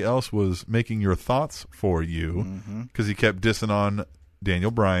somebody else was making your thoughts for you, because he kept dissing on Daniel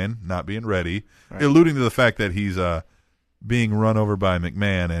Bryan not being ready, alluding to the fact that he's being run over by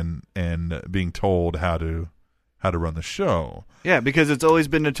McMahon and being told how to run the show. Yeah, because it's always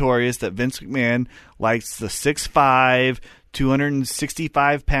been notorious that Vince McMahon likes the 6'5",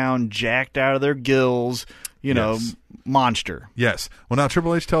 265-pound, jacked out of their gills, you know, monster. Yes. Well, now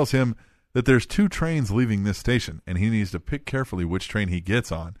Triple H tells him that there's 2 trains leaving this station, and he needs to pick carefully which train he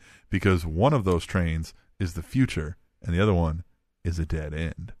gets on, because one of those trains is the future, and the other one is a dead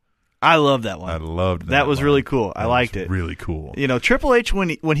end. I love that one. I loved that. That was line. really cool. I That liked was it. Really cool. You know, Triple H, when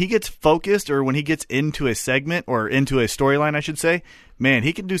he gets focused, or when he gets into a segment or into a storyline, I should say, man,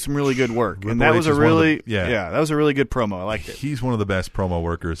 he can do some really good work. Triple And that H was a is one of really the- yeah. that was a really good promo. I liked it. He's one of the best promo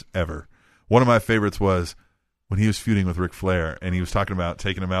workers ever. One of my favorites was when he was feuding with Ric Flair, and he was talking about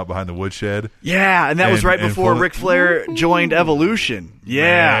taking him out behind the woodshed. Yeah, and that was And- right and before for- Ric Flair joined Evolution.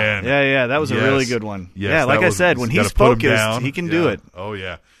 Yeah, Man. yeah, that was a Yes. really good one. Yes, yeah, like that I was- said, when gotta he's put him focused, down. he can Yeah. do it. Oh,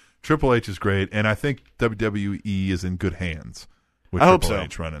 yeah. Triple H is great, and I think WWE is in good hands with I hope Triple so.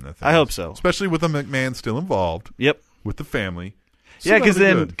 H running the thing. I hope so. Especially with the McMahon still involved, Yep. with the family. So Yeah, that'll be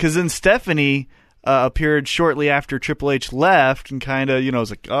good. because then Stephanie appeared shortly after Triple H left, and kind of was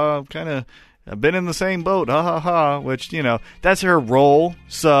like, oh, I've been in the same boat, ha ha ha. Which that's her role.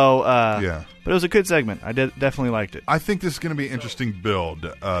 So Yeah. but it was a good segment. I definitely liked it. I think this is going to be an interesting build,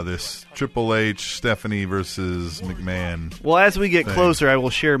 this Triple H, Stephanie versus McMahon. Well, as we get thing. closer, I will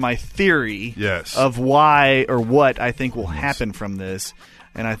share my theory Yes. of why or what I think will happen from this,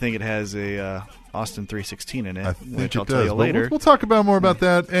 and I think it has a Austin 316 in it, I think which it I'll tell does. you But later. We'll talk about more about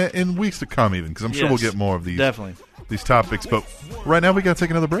that in weeks to come, even, because I'm sure we'll Yes, get more of these definitely. these topics. But right now, we got to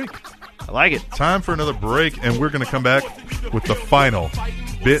take another break. I like it. Time for another break, and we're going to come back with the final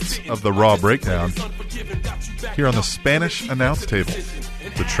bits of the Raw breakdown here on the Spanish Announce Table,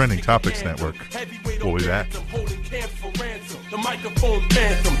 the Trending Topics Network. We'll be back. The microphone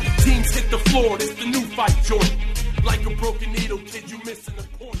phantom. Teams hit the floor. It's the new fight joint. Like a broken needle, kid, you missing the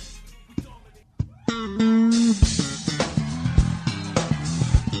point.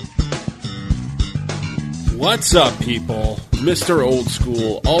 What's up, people? Mr. Old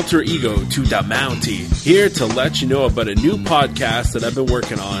School, alter ego to the Mountie, here to let you know about a new podcast that I've been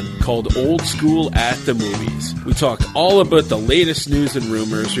working on called Old School at the Movies. We talk all about the latest news and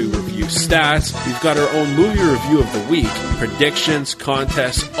rumors, we review stats, we've got our own movie review of the week, predictions,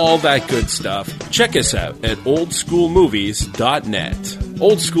 contests, all that good stuff. Check us out at oldschoolmovies.net.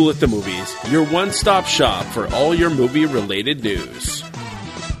 Old School at the Movies, your one-stop shop for all your movie-related news.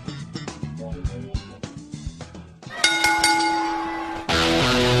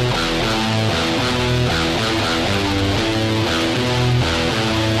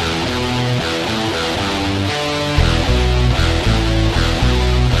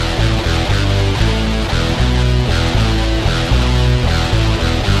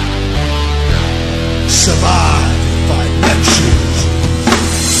 Survive by lectures.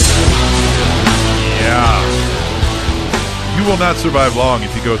 Yeah. You will not survive long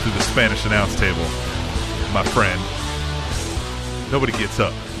if you go through the Spanish Announce Table, my friend. Nobody gets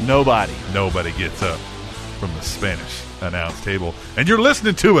up. Nobody. Nobody gets up from the Spanish Announce Table. And you're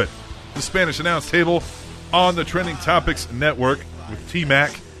listening to it, the Spanish Announce Table, on the Trending Topics Network with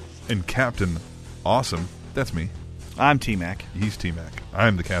T-Mac and Captain Awesome. That's me. I'm T-Mac. He's T-Mac.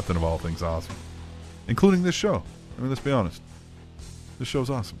 I'm the captain of all things awesome, including this show. I mean, let's be honest. This show's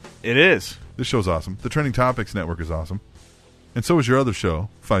awesome. It is. This show's awesome. The Trending Topics Network is awesome. And so is your other show,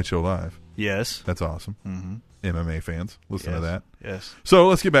 Fight Show Live. Yes. That's awesome. Mm-hmm. MMA fans, listen to that. Yes. So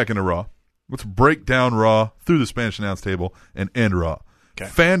let's get back into Raw. Let's break down Raw through the Spanish Announce Table and end Raw. Okay.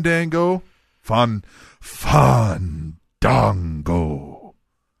 Fandango. Fandango.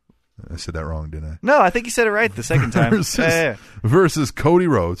 I said that wrong, didn't I? No, I think you said it right the second time. Versus Cody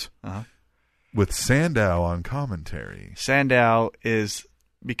Rhodes Uh-huh. with Sandow on commentary. Sandow is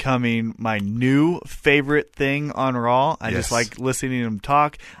becoming my new favorite thing on Raw. I just like listening to him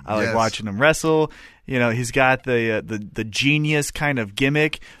talk. I like watching him wrestle. You know, he's got the genius kind of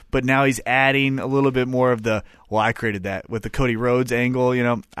gimmick, but now he's adding a little bit more of the, well, I created that with the Cody Rhodes angle. You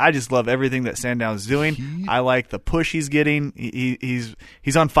know, I just love everything that Sandown's doing. I like the push he's getting.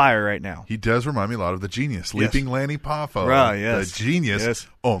 He's on fire right now. He does remind me a lot of the Genius, Leaping Lanny Poffo. Right, yes. The Genius,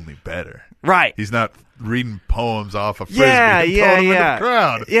 only better. Right. He's not reading poems off a frisbee and throwing them in the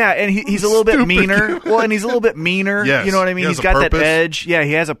crowd. Yeah, and he's a little bit meaner. Well, and he's a little bit meaner. Yes. You know what I mean? He's got that edge. Yeah,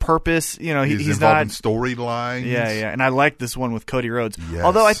 he has a purpose. You know, he's not involved in storylines. Yeah. And I like this one with Cody Rhodes. Yes.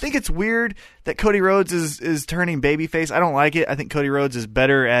 Although I think it's weird that Cody Rhodes is turning babyface. I don't like it. I think Cody Rhodes is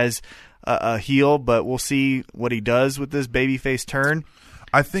better as a heel, but we'll see what he does with this babyface turn.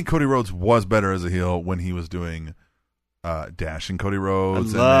 I think Cody Rhodes was better as a heel when he was doing Dashing Cody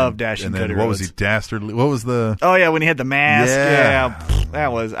Rhodes. I love Dashing Cody Rhodes. What was he? Dastardly. What was the? Oh yeah, when he had the mask. Yeah,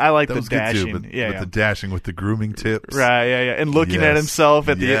 that was. I like the dashing. Good too, but the dashing with the grooming tips. Right. Yeah. And looking at himself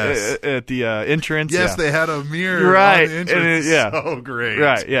at the entrance. Yes, they had a mirror. Right. On the entrance. And so great.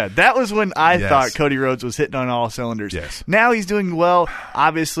 Right. Yeah. That was when I thought Cody Rhodes was hitting on all cylinders. Yes. Now he's doing well.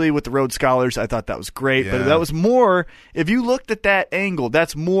 Obviously, with the Rhodes Scholars, I thought that was great. But that was more. If you looked at that angle,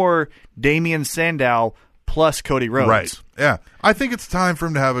 that's more Damian Sandow plus Cody Rhodes. Right. Yeah. I think it's time for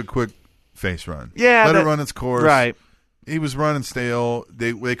him to have a quick face run. Yeah. Let it run its course. Right. He was running stale.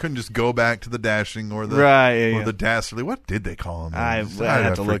 They couldn't just go back to the dashing or the the dastardly. What did they call him? I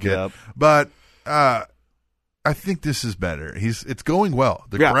have to look it up. But I think this is better. It's going well.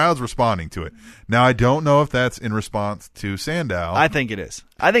 The crowd's responding to it. Now I don't know if that's in response to Sandow. I think it is.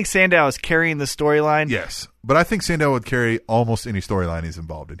 I think Sandow is carrying the storyline. Yes. But I think Sandow would carry almost any storyline he's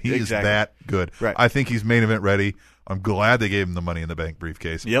involved in. He is that good. Right. I think he's main event ready. I'm glad they gave him the Money in the Bank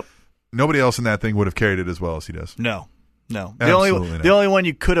briefcase. Yep. Nobody else in that thing would have carried it as well as he does. No. The Absolutely only one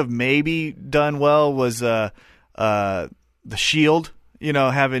you could have maybe done well was the Shield. You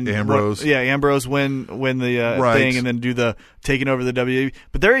know, having Ambrose. Ambrose win the thing and then do the taking over the WWE.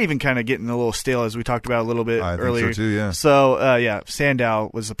 But they're even kind of getting a little stale, as we talked about a little bit earlier. Think so too, yeah. So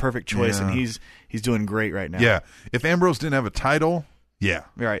Sandow was the perfect choice, and he's doing great right now. Yeah. If Ambrose didn't have a title,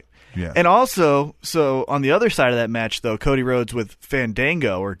 right. Yeah. And also, so on the other side of that match, though, Cody Rhodes with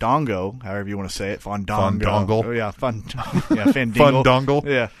Fandango or Dongo, however you want to say it, Fandongle. Oh, yeah, Fandangle. Fandongle.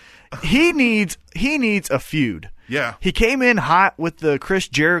 Yeah. He needs a feud. Yeah. He came in hot with the Chris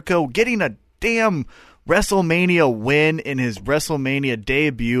Jericho, getting a damn WrestleMania win in his WrestleMania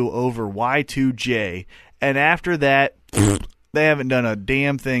debut over Y2J. And after that, they haven't done a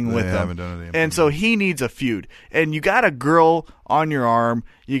damn thing with him. And so he needs a feud. And you got a girl on your arm.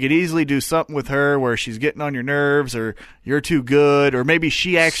 You could easily do something with her where she's getting on your nerves, or you're too good, or maybe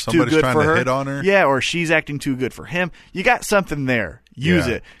she acts too good for her. Hit on her. Yeah, or she's acting too good for him. You got something there. Use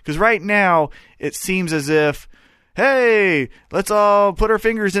it. Because right now, it seems as if, hey, let's all put our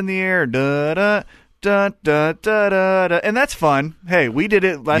fingers in the air. Da-da. Dun, dun, da, da, da. And that's fun. Hey, we did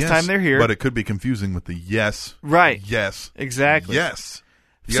it last time they're here. But it could be confusing with the yes. Right. Yes. Exactly. Yes.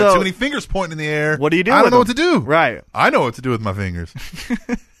 You got too many fingers pointing in the air. What do you do? I don't know what to do. Right. I know what to do with my fingers.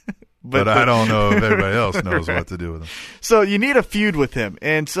 but I don't know if everybody else knows what to do with them. So you need a feud with him.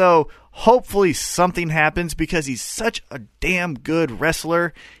 And so hopefully something happens, because he's such a damn good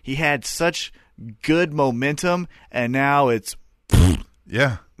wrestler. He had such good momentum, and now it's...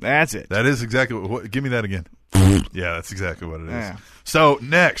 Yeah. That's it. That is exactly what. Give me that again. Yeah, that's exactly what it is. Yeah. So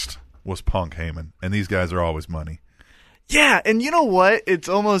next was Punk Heyman, and these guys are always money. Yeah, and you know what? It's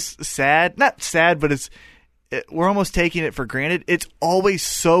almost sad. Not sad, but we're almost taking it for granted. It's always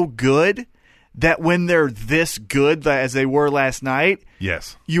so good that when they're this good as they were last night,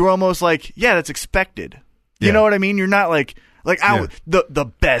 yes, you're almost like, yeah, that's expected. You know what I mean? You're not like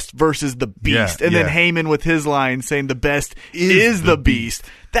the best versus the beast, and then Heyman with his line saying the best is the beast.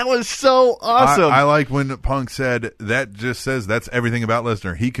 That was so awesome. I like when Punk said that. Just says that's everything about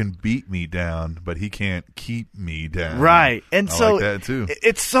Lesnar. He can beat me down, but he can't keep me down. Right, and I so like that too.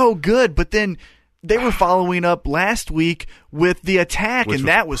 It's so good. But then they were following up last week with the Attack, which and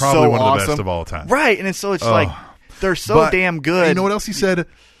that was probably so one awesome. Of the best of all time. Right, and so it's like they're so damn good. You know what else he said?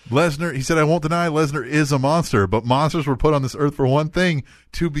 Lesnar, he said, I won't deny Lesnar is a monster, but monsters were put on this earth for one thing,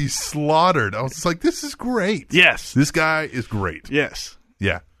 to be slaughtered. I was just like, this is great. Yes. This guy is great. Yes.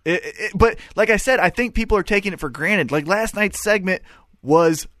 Yeah. But like I said, I think people are taking it for granted. Like last night's segment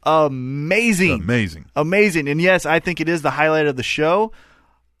was amazing. Amazing. And yes, I think it is the highlight of the show,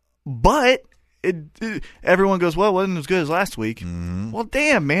 but everyone goes, well, it wasn't as good as last week. Mm-hmm. Well,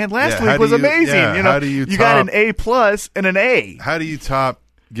 damn, man. Last week was amazing. Yeah, you know, how do you got an A+ and an A. How do you top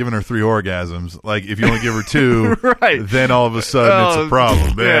giving her 3 orgasms. Like, if you only give her 2, Right. then all of a sudden it's a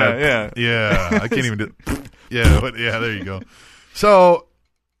problem. Man. Yeah. I can't even do. Yeah, there you go. So,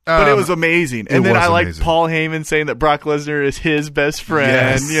 but it was amazing. And then I like amazing. Paul Heyman saying that Brock Lesnar is his best friend.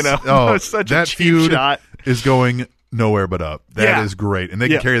 Yes. You know, Oh, it's such that a cheap feud shot. is going nowhere but up. That is Yeah. great, and they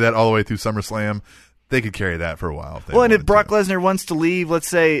can Yeah. carry that all the way through SummerSlam. They could carry that for a while. If they Well, and if wanted Brock to. Lesnar wants to leave, let's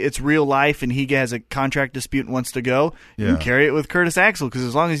say it's real life and he has a contract dispute and wants to go, you Yeah. can carry it with Curtis Axel because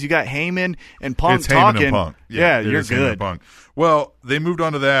as long as you got Heyman and Punk It's Heyman talking, and Punk. yeah, it you're is Heyman and good. Punk. Well, they moved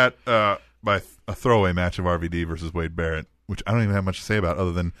on to that by a throwaway match of RVD versus Wade Barrett, which I don't even have much to say about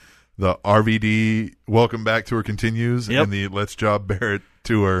other than the RVD Welcome Back tour continues Yep. and the Let's Job Barrett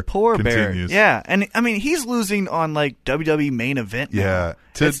tour Poor continues. Barrett. Yeah, and I mean he's losing on like WWE main event. now. Yeah,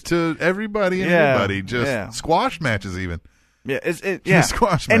 to everybody and Yeah, everybody, just yeah. squash matches even. Yeah, yeah.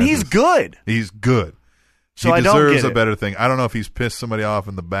 Squash and he's matches. good. He's good. So he I don't deserves get a it. better thing. I don't know if he's pissed somebody off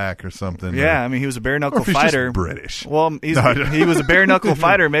in the back or something. Yeah, I mean he was a bare or knuckle if he's just fighter. British. Well, he was a bare knuckle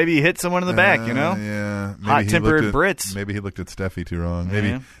fighter. Maybe he hit someone in the back. You know. Yeah. Maybe Hot-tempered he looked at- Brits. Maybe he looked at Steffi too wrong.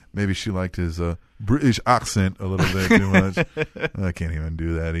 Yeah. Maybe she liked his British accent a little bit too much. I can't even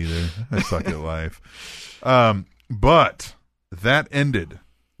do that either. I suck at life. But that ended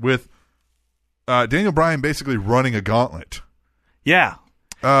with Daniel Bryan basically running a gauntlet, Yeah.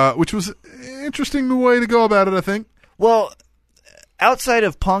 which was an interesting way to go about it, I think. Well, outside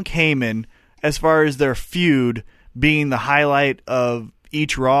of Punk Heyman, as far as their feud being the highlight of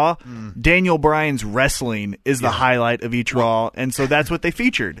each Raw, Daniel Bryan's wrestling is the highlight of each Raw, and so that's what they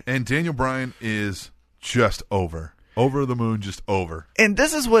featured. And Daniel Bryan is just over the moon, just over. And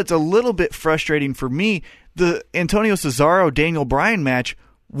this is what's a little bit frustrating for me. The Antonio Cesaro Daniel Bryan match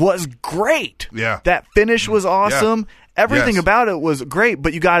was great. Yeah. That finish was awesome. Everything Yes. about it was great,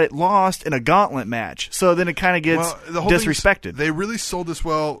 but you got it lost in a gauntlet match. So then it kind of gets the whole thing is, disrespected. They really sold this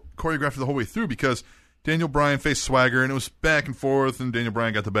well, choreographed the whole way through, because Daniel Bryan faced Swagger, and it was back and forth, and Daniel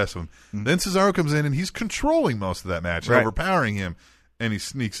Bryan got the best of him. Then Cesaro comes in, and he's controlling most of that match, Right. overpowering him, and he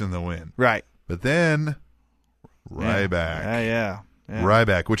sneaks in the win. Right. But then Ryback. Yeah.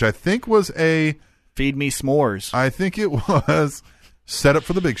 Ryback, which I think was Feed me s'mores. I think it was set up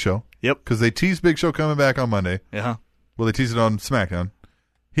for the Big Show. Yep. Because they teased Big Show coming back on Monday. Yeah. Well, they teased it on SmackDown.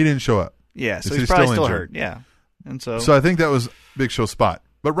 He didn't show up. Yeah, so He's he's probably still injured. hurt. Yeah. And so So I think that was Big Show's spot.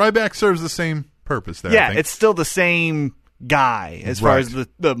 But Ryback serves the same purpose there. I yeah, think. it's still the same guy as far Right. as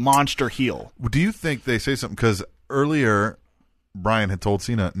the monster heel. Do you think they say something? Because earlier, Bryan had told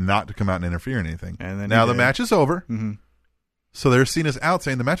Cena not to come out and interfere in anything. And then now he the did. match is over. Mm-hmm. So there's Cena's out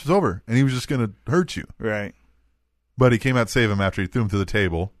saying the match is over, and he was just going to hurt you. Right. But he came out to save him after he threw him to the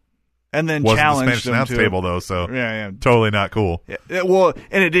table. And then Wasn't the challenged Spanish him announce to table, though, so Yeah. totally not cool. Yeah, well,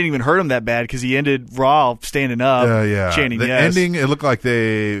 and it didn't even hurt him that bad because he ended Raw standing up, chanting The yes. ending, it looked like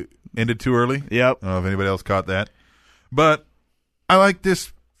they ended too early. Yep. I don't know if anybody else caught that. But I like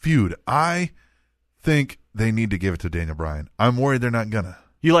this feud. I think they need to give it to Daniel Bryan. I'm worried they're not going to.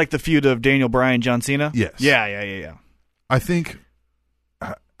 You like the feud of Daniel Bryan, John Cena? Yes. Yeah. I think,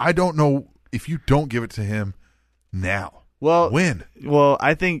 I don't know if you don't give it to him now. Well, When? Well,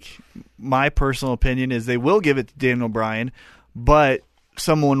 I think my personal opinion is they will give it to Daniel Bryan, but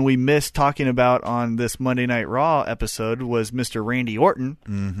someone we missed talking about on this Monday Night Raw episode was Mr. Randy Orton,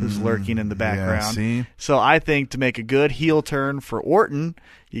 who's lurking in the background. see? So I think to make a good heel turn for Orton,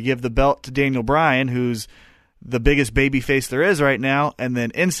 you give the belt to Daniel Bryan, who's the biggest babyface there is right now, and then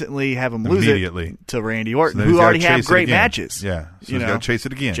instantly have him lose Immediately. it to Randy So Orton, then who he's gotta already have chase it great again. matches. Yeah. So he's got to chase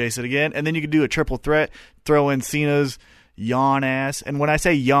it again. Chase it again. And then you could do a triple threat, throw in Cena's yawn ass. And when I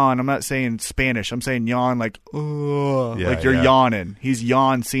say yawn, I'm not saying Spanish. I'm saying yawn like, ugh, Yeah, like you're yeah. yawning. He's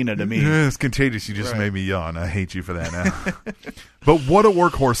yawn Cena to me. Yeah, it's contagious. You just made me yawn. I hate you for that now. But what a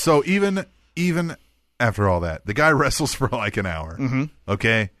workhorse. So even after all that, the guy wrestles for like an hour. Mm-hmm.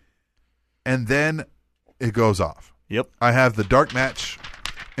 Okay? And then it goes off. Yep. I have the dark match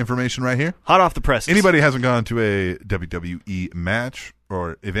information right here. Hot off the presses. Anybody hasn't gone to a WWE match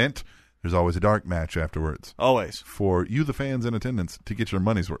or event, there's always a dark match afterwards. Always. For you, the fans in attendance, to get your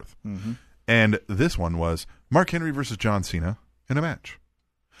money's worth. Mm-hmm. And this one was Mark Henry versus John Cena in a match.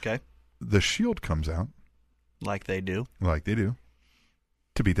 Okay. The Shield comes out. Like they do. Like they do.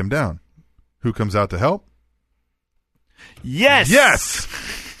 To beat them down. Who comes out to help? Yes! Yes!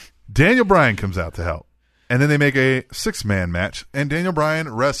 Daniel Bryan comes out to help. And then they make a 6-man match, and Daniel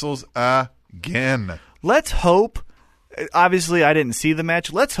Bryan wrestles again. Let's hope. Obviously, I didn't see the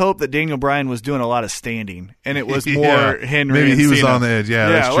match. Let's hope that Daniel Bryan was doing a lot of standing, and it was more Yeah. Henry. Maybe and he was Cena. on the edge. Yeah,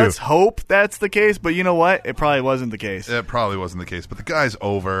 that's true. Let's hope that's the case. But you know what? It probably wasn't the case. That probably wasn't the case, but the guy's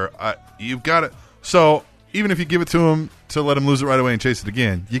over. You've got it. So even if you give it to him to let him lose it right away and chase it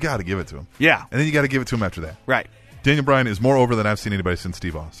again, you got to give it to him. Yeah. And then you got to give it to him after that. Right. Daniel Bryan is more over than I've seen anybody since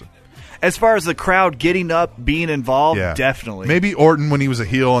Steve Austin. As far as the crowd getting up, being involved, Yeah. definitely. Maybe Orton when he was a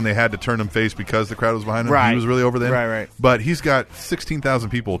heel and they had to turn him face because the crowd was behind him. Right. He was really over then. Right. But he's got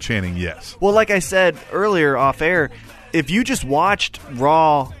 16,000 people chanting yes. Well, like I said earlier off air, if you just watched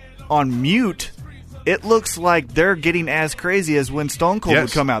Raw on mute, it looks like they're getting as crazy as when Stone Cold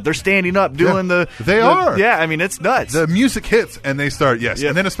would come out. They're standing up, doing They are. Yeah, I mean, it's nuts. The music hits and they start yes. Yep.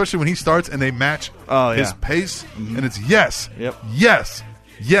 And then especially when he starts and they match his pace and it's yes. Yep. Yes.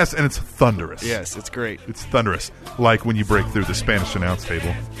 Yes, and it's thunderous. Yes, it's great. It's thunderous, like when you break through the Spanish announce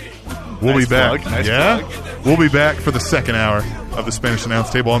table. We'll Nice be back. plug, nice plug. We'll be back for the second hour of the Spanish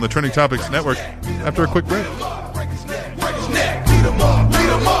announce table on the Trending Topics Network after a quick break.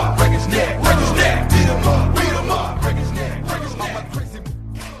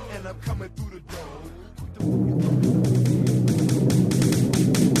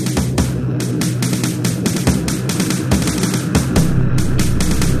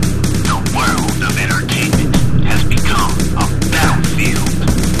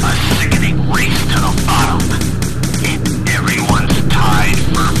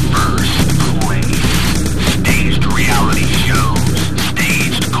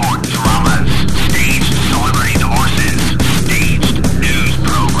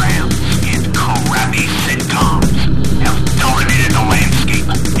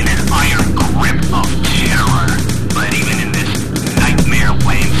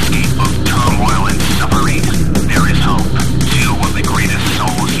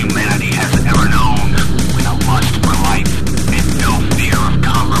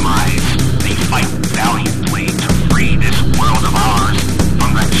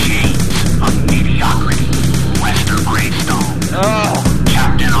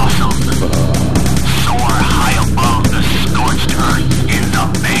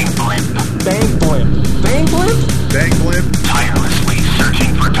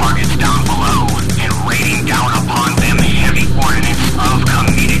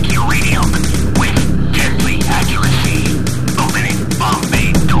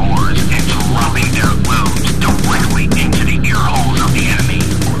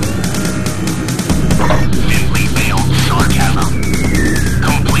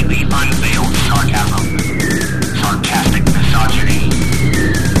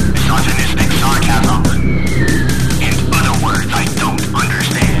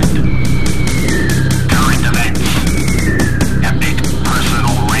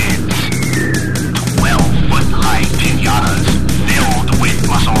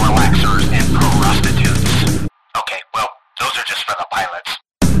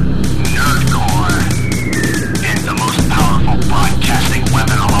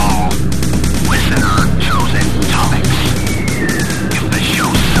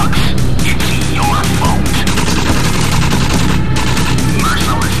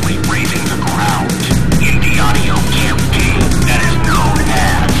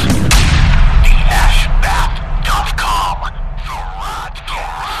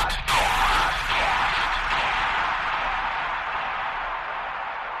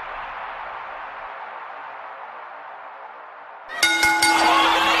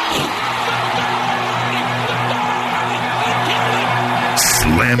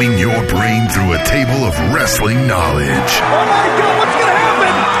 Slamming your brain through a table of wrestling knowledge. Oh my God, what's going to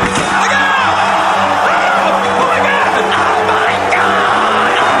happen?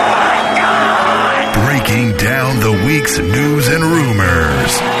 Breaking down the week's news and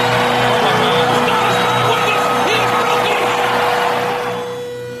rumors.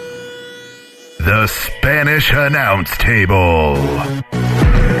 The Spanish Announce Table.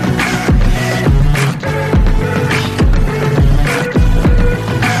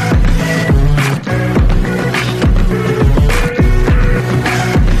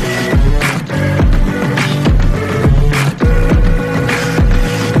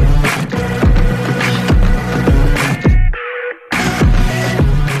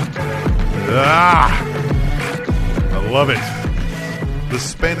 I love it. The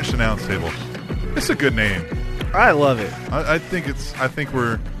Spanish Announce Table. It's a good name. I love it. I think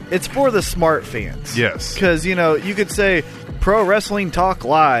we're... It's for the smart fans. Yes. Because, you could say Pro Wrestling Talk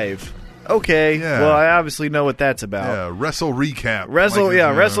Live. Okay. Yeah. Well, I obviously know what that's about. Yeah, Wrestle Recap. Wrestle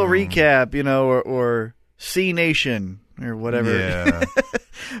Recap. Recap, or C Nation or whatever. Yeah.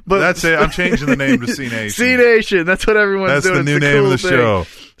 But that's it. I'm changing the name to C Nation. C Nation. That's what everyone's That's doing. the new It's a name cool of the thing. show.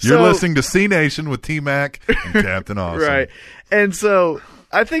 You're So- listening to C Nation with T-Mac and Captain Awesome. Right. And so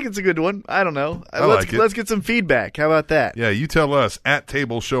I think it's a good one. I don't know. like it. Let's get some feedback. How about that? Yeah, you tell us at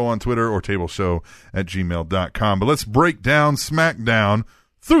Table Show on Twitter or tableshow@gmail.com. But let's break down SmackDown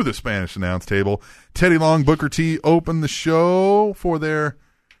through the Spanish announce table. Teddy Long, Booker T opened the show for their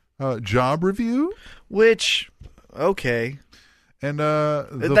job review. Which, okay. And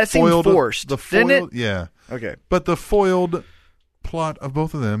that seemed forced, didn't it? Yeah. Okay. But the foiled plot of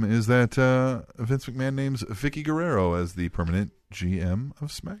both of them is that Vince McMahon names Vicky Guerrero as the permanent GM of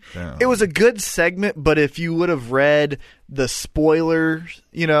SmackDown. It was a good segment, but if you would have read the spoilers,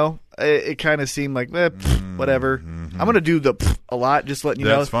 it kind of seemed like, whatever. I'm going to do the a lot, just letting you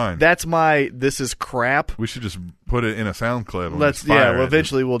know. That's fine. That's my, this is crap. We should just put it in a sound clip.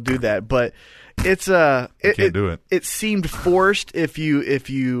 Eventually we'll do that. But it's can't do it. It seemed forced if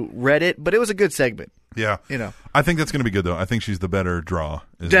you read it, but it was a good segment. Yeah. I think that's going to be good, though. I think she's the better draw.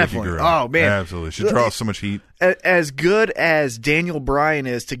 Definitely. Vicky Guerrero. Oh, man. Absolutely. She draws so much heat. As good as Daniel Bryan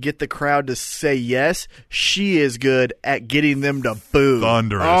is to get the crowd to say yes, she is good at getting them to boo.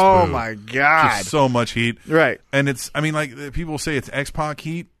 Thunderous Oh, boo. my God. Just so much heat. Right. And people say it's X-Pac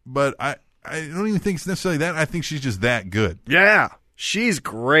heat, but I don't even think it's necessarily that. I think she's just that good. Yeah. She's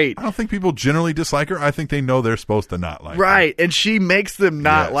great. I don't think people generally dislike her. I think they know they're supposed to not like her. Right, and she makes them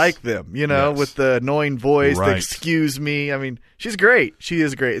not like them, with the annoying voice, the excuse me. I mean, she's great. She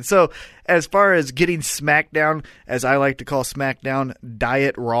is great. And so, as far as getting SmackDown, as I like to call SmackDown,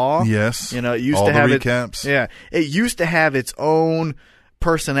 Diet Raw. Yes. It used all to have the recaps. It used to have its own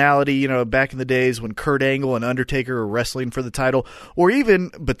personality, back in the days when Kurt Angle and Undertaker were wrestling for the title, or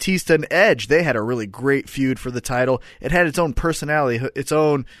even Batista and Edge. They had a really great feud for the title. It had its own personality, its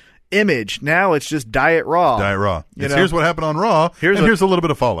own image. Now it's just Diet Raw. Diet Raw. Here's what happened on Raw, here's a little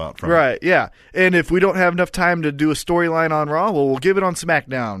bit of fallout from it. Right, yeah. And if we don't have enough time to do a storyline on Raw, well, we'll give it on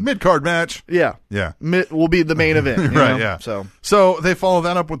SmackDown. Mid-card match. Yeah. Yeah. Will be the main event. Right, yeah. So they follow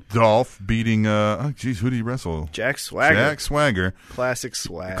that up with Dolph beating, who did he wrestle? Jack Swagger. Jack Swagger. Classic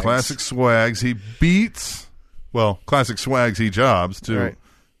Swags. Classic Swags. He beats, Classic Swags he jobs to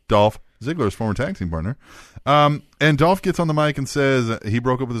Dolph Ziggler's former tag team partner. And Dolph gets on the mic and says he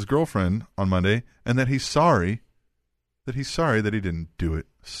broke up with his girlfriend on Monday and that he's sorry that he didn't do it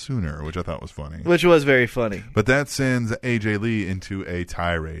sooner, which I thought was funny. Which was very funny. But that sends AJ Lee into a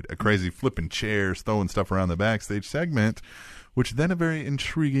tirade, a crazy flipping chairs, throwing stuff around the backstage segment, which then a very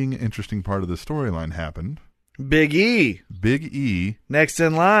intriguing, interesting part of the storyline happened. Big E. Next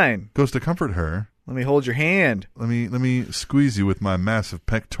in line. Goes to comfort her. Let me hold your hand. Let me squeeze you with my massive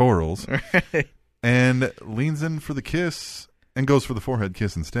pectorals. Right. And leans in for the kiss and goes for the forehead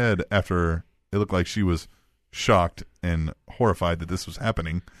kiss instead after it looked like she was shocked and horrified that this was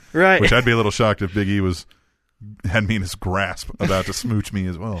happening. Right. Which I'd be a little shocked if Big E had me in his grasp about to smooch me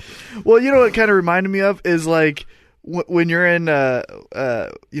as well. Well, you know what it kind of reminded me of is like when you're in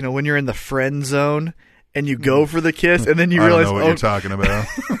when you're in the friend zone and you go for the kiss and then you realize, I don't know what you're talking about.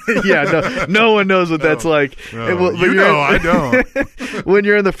 Yeah, no one knows what that's like. No, I don't. When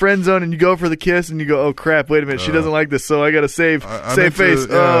you're in the friend zone and you go for the kiss and you go, oh crap, wait a minute, she doesn't like this, so I got to save face.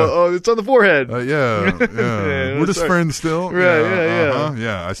 Oh, it's on the forehead. Yeah. We're just friends still. Right, yeah.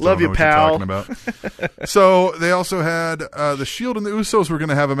 Yeah, I still love don't know you, what pal. you're talking about. So they also had the Shield and the Usos were going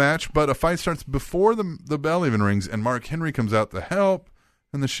to have a match, but a fight starts before the bell even rings, and Mark Henry comes out to help,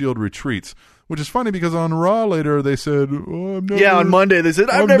 and the Shield retreats. Which is funny because on Raw later they said, on Monday they said,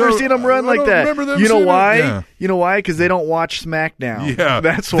 I've never seen them run like that. You know why? Yeah. You know why? Because they don't watch SmackDown. Yeah.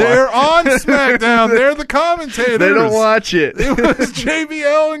 That's why. They're on SmackDown. They're the commentators. They don't watch it. It was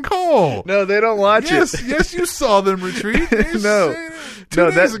JBL and Cole. No, they don't watch it. Yes, you saw them retreat. Two days ago.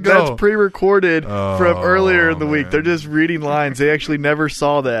 That's pre-recorded from earlier in the week. They're just reading lines. They actually never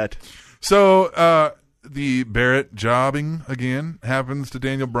saw that. So, the Barrett jobbing again happens to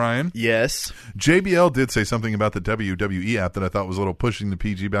Daniel Bryan. Yes. JBL did say something about the WWE app that I thought was a little pushing the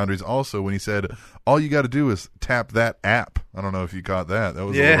PG boundaries also when he said, all you got to do is tap that app. I don't know if you caught that. That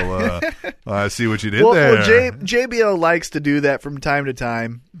was a little, I see what you did there. Well, JBL likes to do that from time to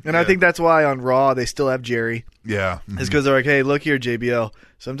time. And I think that's why on Raw they still have Jerry. Yeah. It's because they're like, hey, look here, JBL.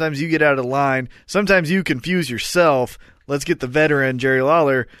 Sometimes you get out of line. Sometimes you confuse yourself. Let's get the veteran Jerry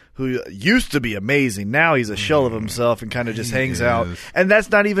Lawler, who used to be amazing. Now he's a shell of himself and kind of just hangs out. And that's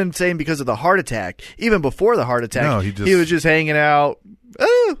not even saying because of the heart attack. Even before the heart attack, he was just hanging out.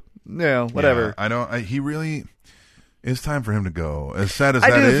 Whatever. Yeah, he really. It's time for him to go. As sad as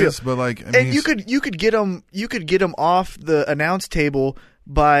that is, but like, I mean, and you could get him off the announce table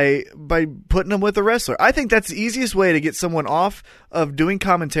by putting them with a wrestler. I think that's the easiest way to get someone off of doing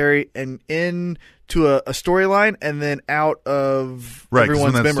commentary and into a storyline, and then out of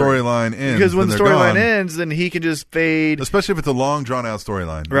everyone's when that memory. Storyline ends, because when the then they're storyline gone. ends, then he can just fade. Especially if it's a long, drawn out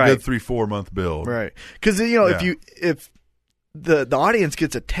storyline, Right. a good 3-4 month build, Right. Because if the audience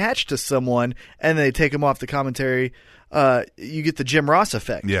gets attached to someone and they take them off the commentary, you get the Jim Ross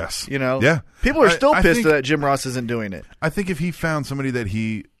effect. Yes. Yeah. People are still pissed that Jim Ross isn't doing it. I think if he found somebody that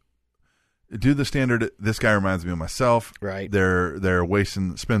he do the standard, this guy reminds me of myself. Right. They're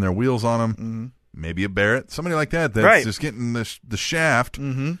spinning their wheels on him. Mm-hmm. Maybe a Barrett, somebody like that's just getting the shaft.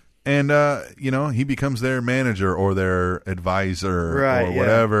 Mm-hmm. And he becomes their manager or their advisor or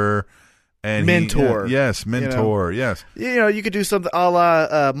whatever. And mentor. Mentor. Yes. You could do something a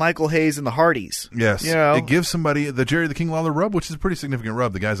la Michael Hayes and the Hardys. Yes. It gives somebody the Jerry the King Lawler rub, which is a pretty significant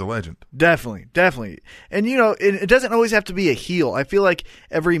rub. The guy's a legend. Definitely. And, it doesn't always have to be a heel. I feel like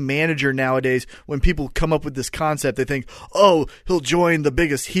every manager nowadays, when people come up with this concept, they think, oh, he'll join the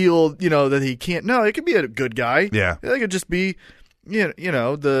biggest heel, that he can't. No, it could be a good guy. Yeah. It could just be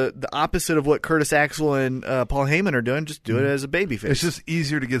the opposite of what Curtis Axel and Paul Heyman are doing. Just do it as a babyface. It's just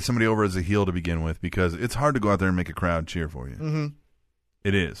easier to get somebody over as a heel to begin with because it's hard to go out there and make a crowd cheer for you. Mm-hmm.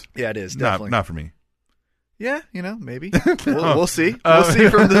 It is. Yeah, it is. Definitely. Not for me. Yeah, maybe. We'll see. We'll see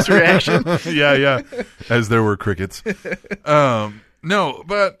from this reaction. Yeah. As there were crickets. No,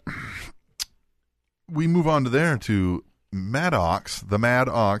 but we move on to Maddox, the Mad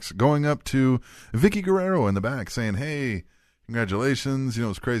Ox, going up to Vicky Guerrero in the back saying, hey, congratulations,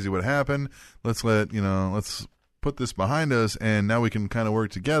 it's crazy what happened. Let's put this behind us, and now we can kind of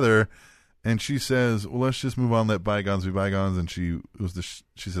work together. And she says, well, let's just move on, let bygones be bygones. And she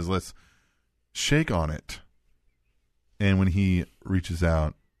says, let's shake on it. And when he reaches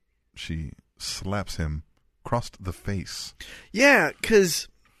out, she slaps him across the face. Yeah, because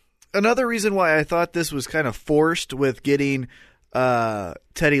another reason why I thought this was kind of forced with getting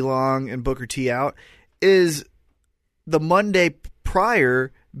Teddy Long and Booker T out is the Monday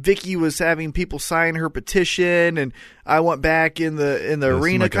prior, Vicky was having people sign her petition, and I want back in the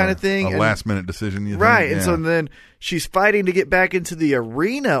arena kind of thing. A last minute decision, you think? Right, Yeah. and so then she's fighting to get back into the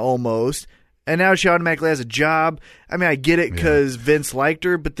arena almost, and now she automatically has a job. I mean, I get it because Vince liked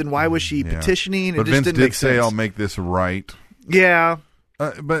her, but then why was she petitioning? But it just Vince didn't did make say, sense. I'll make this right. Yeah.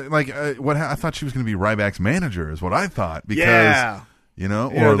 But I thought she was going to be Ryback's manager is what I thought because Yeah.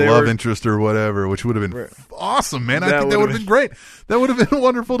 or love interest or whatever, which would have been awesome, man. I think that would have been great. That would have been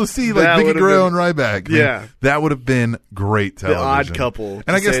wonderful to see, like Vicky Guerrero and Ryback. Yeah, that would have been great television. The Odd Couple, and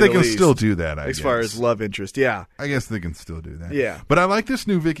I guess they can still do that. As far as love interest, yeah, I guess they can still do that. Yeah, but I like this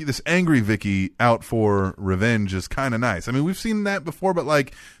new Vicky, this angry Vicky out for revenge is kind of nice. I mean, we've seen that before, but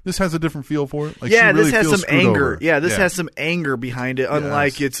like this has a different feel for it. Like, yeah, she really this has feels some anger. over. Yeah, this has some anger behind it.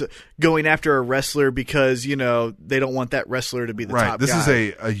 Unlike it's going after a wrestler because they don't want that wrestler to be the top This guy.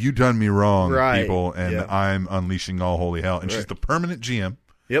 is a you done me wrong, Right. people, and I'm unleashing all holy hell. And she's the permanent GM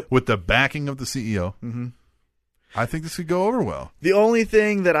with the backing of the CEO. Mm-hmm. I think this could go over well. The only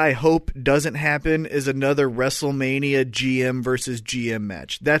thing that I hope doesn't happen is another WrestleMania GM versus GM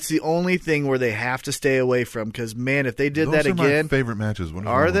match. That's the only thing where they have to stay away from because, man, if they did Those that are again. My favorite matches. What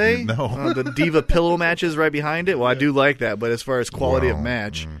are they? No. The Diva Pillow matches right behind it? Well, I do like that, but as far as quality of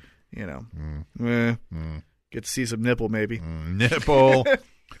match, get to see some nipple maybe. Nipple.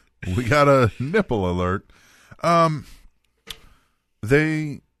 We got a nipple alert.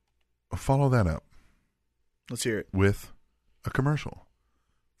 They follow that up. Let's hear it. With a commercial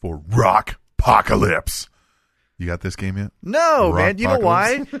for Rock Apocalypse. You got this game yet? No, man. You know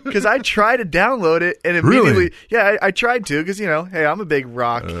why? Because I tried to download it and immediately, I tried to because, hey, I'm a big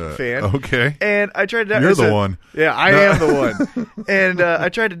rock fan. Okay. And I tried to download it. You're the one. Yeah, I am the one. And I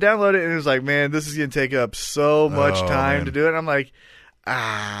tried to download it and it was like, man, this is going to take up so much time to do it. And I'm like,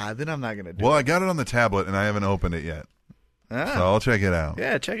 then I'm not going to do it. Well, I got it on the tablet and I haven't opened it yet. So I'll check it out.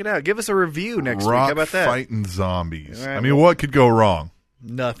 Yeah, check it out. Give us a review next week. Rock How about that? fighting zombies. Right, I mean, what could go wrong?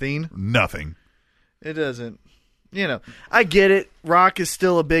 Nothing. It doesn't. I get it. Rock is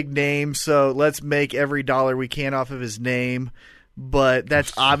still a big name, so let's make every dollar we can off of his name. But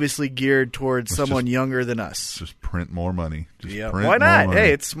that's obviously geared towards someone younger than us. Just print more money. Why not?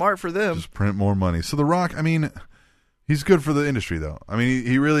 Hey, it's smart for them. Just print more money. So The Rock, I mean, he's good for the industry, though. I mean,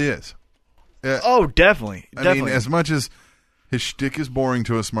 he really is. Oh, definitely. I mean, as much as his shtick is boring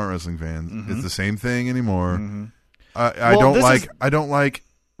to us smart wrestling fans, it's the same thing anymore. Mm-hmm. I don't like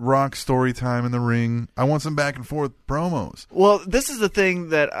Rock story time in the ring. I want some back and forth promos. Well, this is the thing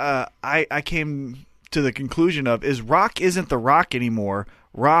that I came to the conclusion of is Rock isn't the Rock anymore.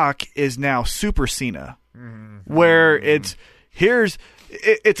 Rock is now Super Cena, where it's here's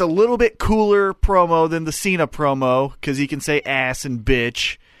it's a little bit cooler promo than the Cena promo because he can say ass and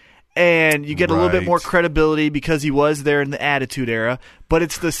bitch. And you get a little bit more credibility because he was there in the Attitude Era. But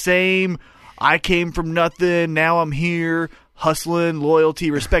it's the same, I came from nothing, now I'm here, hustling,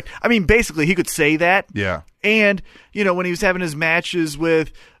 loyalty, respect. I mean, basically, he could say that. Yeah. And, when he was having his matches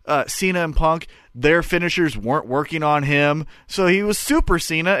with Cena and Punk, their finishers weren't working on him. So he was Super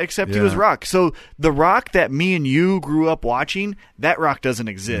Cena, except he was Rock. So the Rock that me and you grew up watching, that Rock doesn't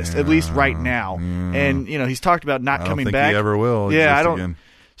exist, at least right now. And, he's talked about not coming back. I don't think he ever will. Yeah, I don't. Again.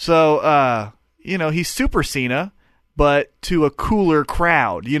 So, he's Super Cena, but to a cooler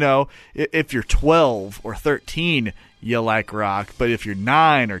crowd. If you're 12 or 13, you like Rock. But if you're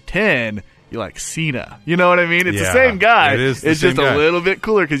 9 or 10, you like Cena. You know what I mean? It's the same guy. It's just a little bit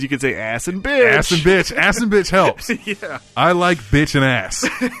cooler because you can say ass and bitch. Ass and bitch. Ass and bitch helps. Yeah. I like bitch and ass.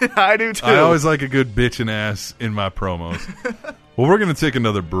 I do too. I always like a good bitch and ass in my promos. Well, we're going to take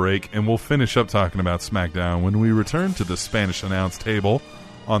another break, and we'll finish up talking about SmackDown when we return to the Spanish announce table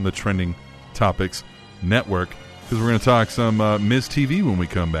on the Trending Topics Network, because we're going to talk some Miz TV when we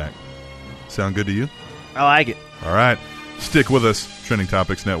come back. Sound good to you? I like it. All right. Stick with us, Trending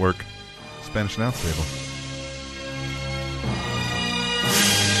Topics Network, Spanish announce table.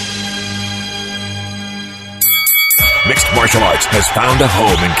 Mixed Martial Arts has found a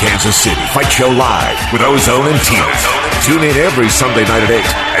home in Kansas City. Fight Show Live with Ozone and Tina. Tune in every Sunday night at 8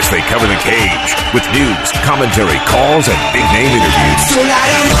 as they cover the cage with news, commentary, calls, and big-name interviews. Oh,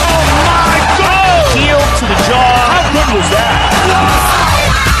 my God! Heel to the jaw. How good was that?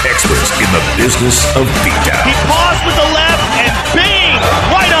 Experts in the business of beatdown. He paused with the left and bing!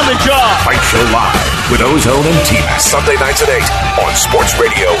 Right on the jaw. Fight Show Live with Ozone and Tina. Sunday nights at 8 on Sports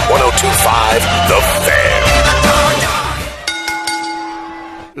Radio 102.5 The Fan.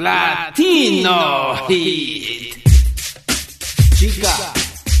 Latino Hit. Chica,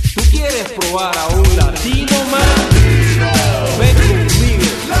 ¿tú quieres probar a un latino más? Ven conmigo.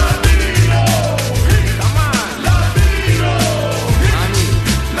 Come on. Mami, ¿tú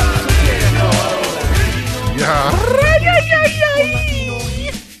quieres probar a un latino?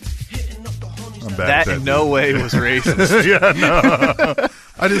 I'm back. That in no way was racist. Yeah, no.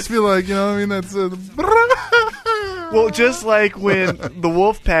 I just feel like, that's... Well, just like when the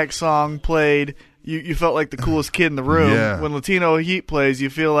Wolfpack song played, you felt like the coolest kid in the room. Yeah. When Latino Heat plays, you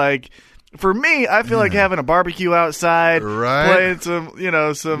feel like, for me, I feel like having a barbecue outside, playing some,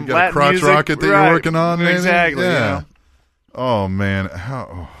 some you got Latin a crotch music. rocket that you're working on, maybe? Exactly. Yeah. Oh, man.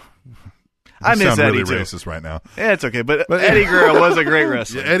 I miss sound Eddie really too. racist right now. Yeah, it's okay. But Eddie Guerrero was a great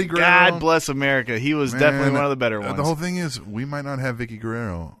wrestler. Yeah, Eddie Guerrero. God bless America. He was definitely one of the better ones. The whole thing is, we might not have Vicky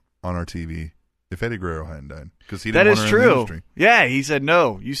Guerrero on our TV if Eddie Guerrero hadn't died, because he didn't want her in the industry. Yeah, he said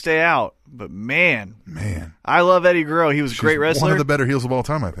no, you stay out. But man, I love Eddie Guerrero. He was a great wrestler. One of the better heels of all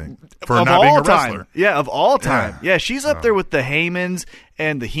time, I think, for of not being a time. wrestler. Yeah, of all time. Yeah, she's up there with the Heymans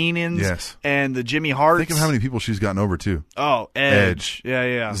and the Heenans and the Jimmy Harts. Think of how many people she's gotten over too. Oh, Edge.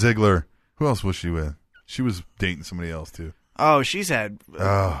 Yeah. Ziggler. Who else was she with? She was dating somebody else too. Oh, she's had.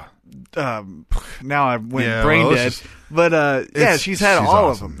 Now I went brain dead. But she's had all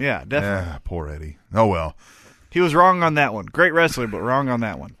awesome. of them. Yeah, definitely. Yeah, poor Eddie. Oh well. He was wrong on that one. Great wrestler, but wrong on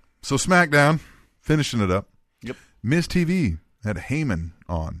that one. So SmackDown, finishing it up. Yep. Miz TV had Heyman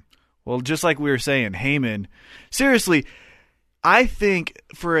on. Well, just like we were saying, Heyman. Seriously, I think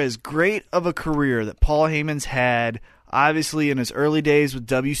for as great of a career that Paul Heyman's had, obviously in his early days with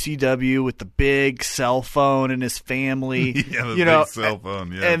WCW, with the big cell phone and his family. Big cell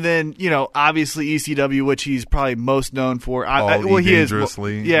phone, yeah. And then, obviously ECW, which he's probably most known for. He is.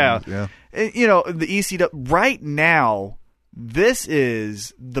 Dangerously. Yeah. And, the ECW, right now, this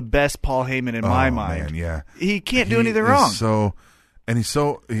is the best Paul Heyman in my mind. Man, yeah. He can't do anything wrong.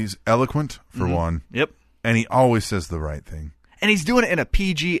 He's eloquent, for one. Yep. And he always says the right thing. And he's doing it in a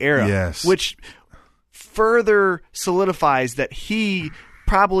PG era. Yes. Which further solidifies that he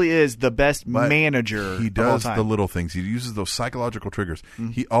probably is the best manager. He does the little things. He uses those psychological triggers.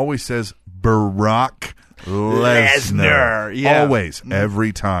 He always says Brock Lesnar. Yeah. Always.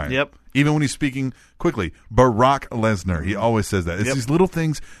 Every time. Yep. Even when he's speaking quickly, Brock Lesnar. He always says that. It's these little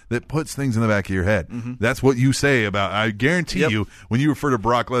things that puts things in the back of your head. That's what you say about, I guarantee you, when you refer to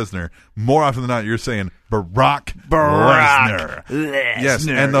Brock Lesnar, more often than not, you're saying Brock Lesnar. Yes,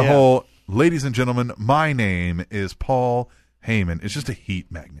 and the whole, ladies and gentlemen, my name is Paul Heyman. It's just a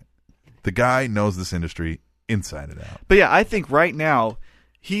heat magnet. The guy knows this industry inside and out. But yeah, I think right now,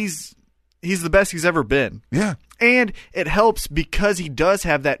 he's the best he's ever been. Yeah. And it helps because he does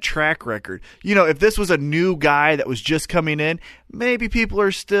have that track record. You know, if this was a new guy that was just coming in, maybe people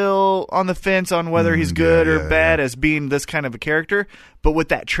are still on the fence on whether he's good or bad as being this kind of a character. But with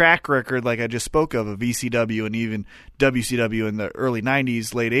that track record, like I just spoke of ECW and even WCW in the early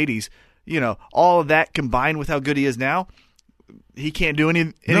 90s, late 80s, you know, all of that combined with how good he is now, he can't do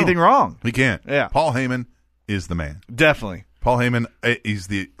anything wrong. He can't. Yeah. Paul Heyman is the man. Definitely. Paul Heyman, he's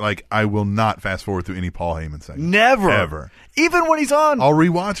I will not fast forward through any Paul Heyman segment. Never. Ever. Even when he's on. I'll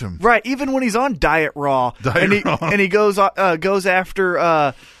rewatch him. Right. Even when he's on Diet Raw. And he goes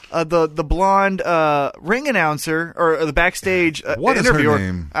after the blonde ring announcer or the backstage what interviewer. Is her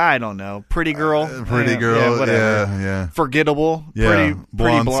name? I don't know. Pretty girl. Pretty girl. Whatever. Yeah. Forgettable. Yeah. Pretty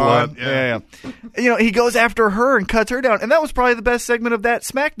blonde. Slut. Yeah. You know, he goes after her and cuts her down. And that was probably the best segment of that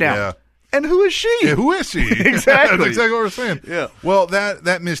SmackDown. Yeah. And who is she? Yeah, who is she? Exactly. That's exactly what we're saying. Yeah. Well,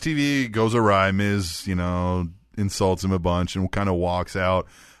 that Miz TV goes awry. Miz, insults him a bunch and kind of walks out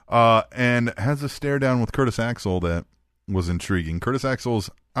and has a stare down with Curtis Axel that was intriguing. Curtis Axel's,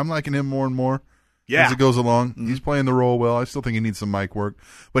 I'm liking him more and more as it goes along. He's playing the role well. I still think he needs some mic work.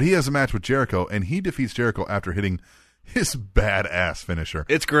 But he has a match with Jericho, and he defeats Jericho after hitting his badass finisher.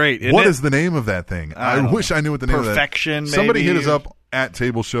 It's great. What is the name of that thing? I wish I knew what the name of that is. Perfection, maybe. Somebody hit us up at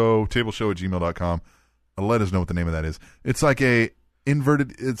tableshow@gmail.com. Let us know what the name of that is. It's like a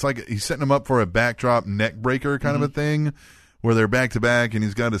inverted, it's like he's setting him up for a backdrop neck breaker kind of a thing where they're back to back and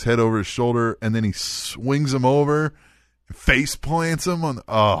he's got his head over his shoulder and then he swings him over, face plants him on,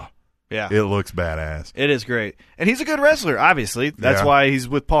 it looks badass. It is great. And he's a good wrestler, obviously. That's why he's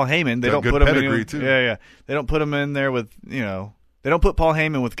with Paul Heyman. They don't put him in too. They don't put him in there with, they don't put Paul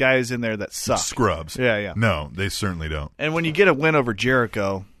Heyman with guys in there that suck. Scrubs. Yeah. No, they certainly don't. And when you get a win over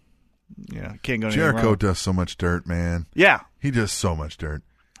Jericho, can't go anywhere Jericho wrong. does so much dirt, man. Yeah. He does so much dirt.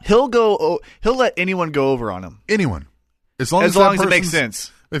 He'll let anyone go over on him. Anyone. As long as it makes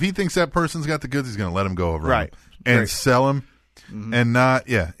sense. If he thinks that person's got the goods, he's going to let him go over right. him. And sell him. And not,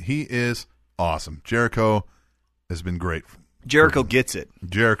 he is awesome. Jericho has been great. Jericho gets it.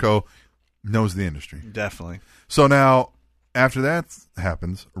 Jericho knows the industry. Definitely. So now, after that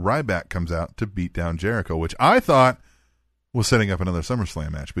happens, Ryback comes out to beat down Jericho, which I thought was setting up another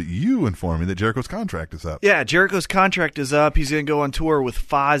SummerSlam match. But you informed me that Jericho's contract is up. Yeah, Jericho's contract is up. He's going to go on tour with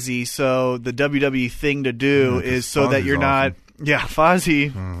Fozzy. So the WWE thing to do is so that you're not... Yeah,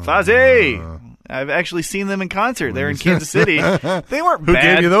 Fozzy. I've actually seen them in concert. They're in Kansas City. They weren't Who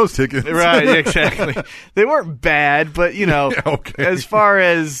bad. gave you those tickets? Right, exactly. They weren't bad, but, as far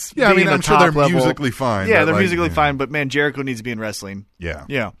as being I'm the sure top they're level, musically fine. Yeah, but they're musically fine, but, man, Jericho needs to be in wrestling. Yeah.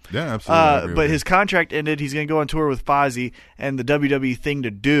 Yeah. Yeah, absolutely. But his contract ended. He's going to go on tour with Fozzy, and the WWE thing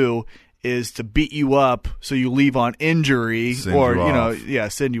to do is to beat you up so you leave on injury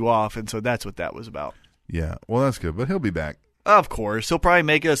send you off. And so that's what that was about. Yeah, well, that's good, but he'll be back. Of course. He'll probably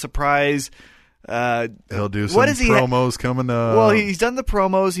make a surprise. He'll do some promos coming up. Well, he's done the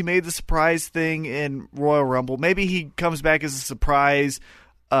promos. He made the surprise thing in Royal Rumble. Maybe he comes back as a surprise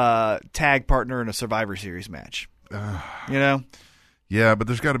tag partner in a Survivor Series match. Yeah, but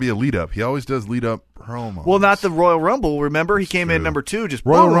there's got to be a lead up. He always does lead up promos. Well, not the Royal Rumble. Remember, he came in number 2. Just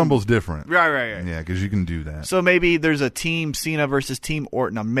Royal boom. Rumble's different. Right. Yeah, because you can do that. So maybe there's a Team Cena versus Team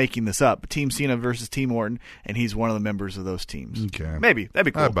Orton. I'm making this up. Team Cena versus Team Orton, and he's one of the members of those teams. Okay, maybe that'd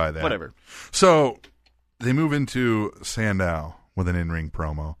be cool. I'd buy that. Whatever. So they move into Sandow with an in-ring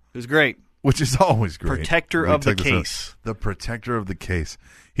promo. It was great. Which is always great. Protector of the case. The protector of the case.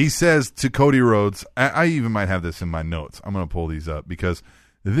 He says to Cody Rhodes, I even might have this in my notes. I'm going to pull these up because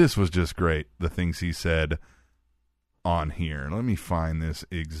this was just great, the things he said on here. Let me find this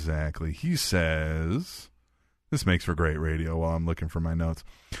exactly. He says, this makes for great radio while I'm looking for my notes.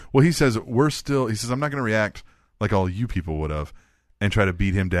 Well, he says, I'm not going to react like all you people would have and try to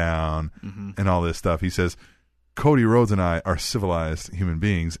beat him down and all this stuff. He says, Cody Rhodes and I are civilized human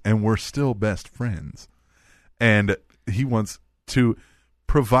beings, and we're still best friends. And he wants to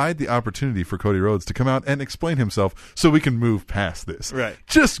provide the opportunity for Cody Rhodes to come out and explain himself so we can move past this. Right.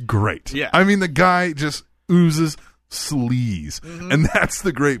 Just great. Yeah. I mean, the guy just oozes sleaze, and that's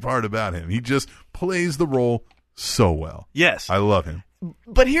the great part about him. He just plays the role so well. Yes. I love him.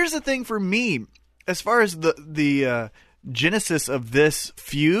 But here's the thing for me, as far as the genesis of this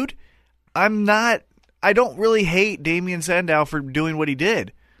feud, I don't really hate Damien Sandow for doing what he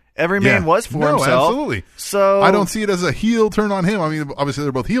did. Every man was for himself. Absolutely. So I don't see it as a heel turn on him. I mean, obviously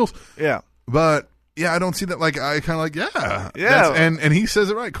they're both heels. Yeah. But I don't see that. Like, I kind of Yeah. And he says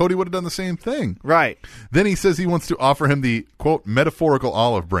it right. Cody would have done the same thing. Right. Then he says he wants to offer him the quote metaphorical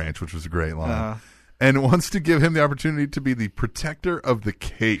olive branch, which was a great line. and wants to give him the opportunity to be the protector of the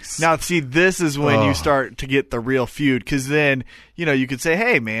case. Now, see, this is when you start to get the real feud, because then, you could say,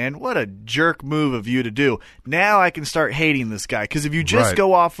 hey, man, what a jerk move of you to do. Now I can start hating this guy, because if you just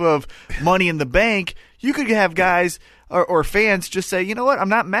go off of Money in the Bank, you could have guys or fans just say, you know what, I'm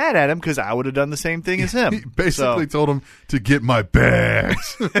not mad at him because I would have done the same thing as him. He basically told him to get my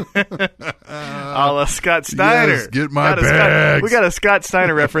bags. A la Scott Steiner. Yes, get my bags. We got a Scott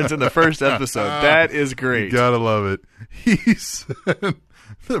Steiner reference in the first episode. That is great. You gotta love it. He's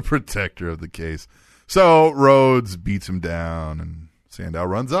the protector of the case. So Rhodes beats him down, and Sandow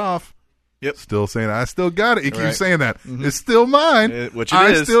runs off. Yep. Still saying, I still got it. He keeps saying that. It's still mine. Which it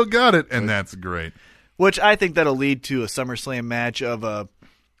I is. still got it. And that's great. Which I think that'll lead to a SummerSlam match of a,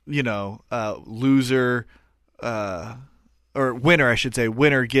 loser, or winner, I should say.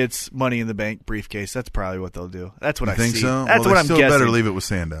 Winner gets Money in the Bank briefcase. That's probably what they'll do. That's what I think see. So? That's well, what I'm still guessing. Better leave it with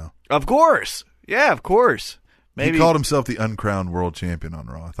Sandow. Of course. Yeah, of course. Maybe. He called himself the uncrowned world champion on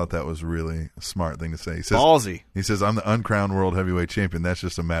Raw. I thought that was really a smart thing to say. He says, ballsy. He says, I'm the uncrowned world heavyweight champion. That's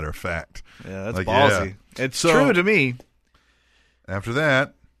just a matter of fact. Yeah, that's ballsy. Yeah. It's true to me. After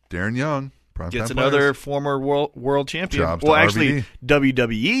that, Darren Young gets another former world champion. Jobs well, to actually, RVD.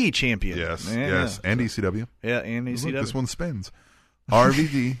 WWE champion. Yes, yes. And ECW. Yeah, and ECW. Look, this one spins.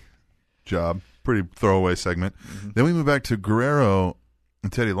 RVD job. Pretty throwaway segment. Then we move back to Guerrero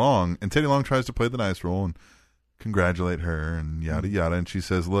and Teddy Long. And Teddy Long tries to play the nice role and congratulate her and yada, yada. And she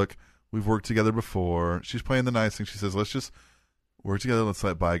says, look, we've worked together before. She's playing the nice thing. She says, let's just work together. Let's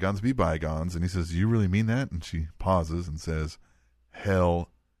let bygones be bygones. And he says, you really mean that? And she pauses and says, hell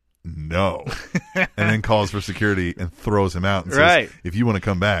no. And then calls for security and throws him out and says, if you want to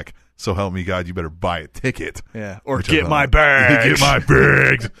come back, so help me God, you better buy a ticket. Yeah. Or get my bags. Get my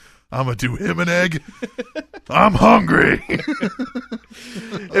bags. I'm going to do him an egg. I'm hungry.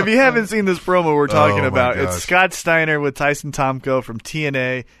 If you haven't seen this promo we're talking about, it's Scott Steiner with Tyson Tomko from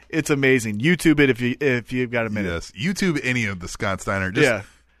TNA. It's amazing. YouTube it if you've got a minute. Yes. YouTube any of the Scott Steiner. Just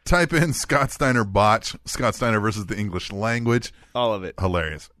type in Scott Steiner botch, Scott Steiner versus the English language. All of it.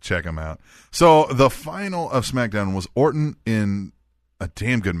 Hilarious. Check them out. So the final of SmackDown was Orton in a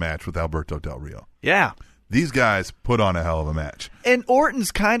damn good match with Alberto Del Rio. Yeah. These guys put on a hell of a match. And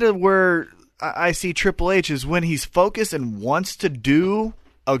Orton's kind of where I see Triple H is when he's focused and wants to do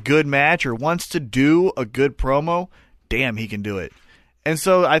a good match or wants to do a good promo, damn, he can do it. And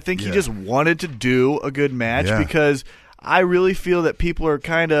so I think he just wanted to do a good match because I really feel that people are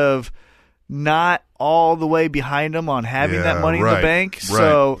kind of not all the way behind him on having that Money in the Bank.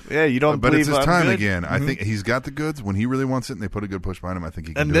 So, you don't but believe it's his time good? again. I think he's got the goods. When he really wants it and they put a good push behind him, I think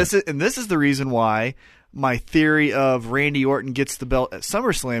he can do it. And this is the reason why my theory of Randy Orton gets the belt at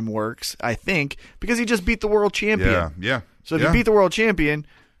SummerSlam works, I think, because he just beat the world champion. Yeah. So if you beat the world champion,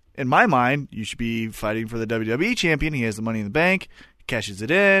 in my mind, you should be fighting for the WWE champion. He has the Money in the Bank, cashes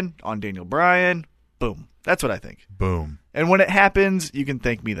it in on Daniel Bryan. Boom. That's what I think. Boom. And when it happens, you can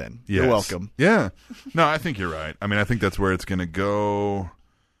thank me then. Yes. You're welcome. Yeah. No, I think you're right. I mean, I think that's where it's going to go.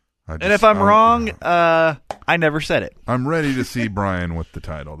 And if I'm wrong, I never said it. I'm ready to see Bryan with the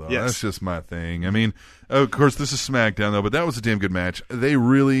title, though. Yes. That's just my thing. I mean, of course, this is SmackDown, though, but that was a damn good match. They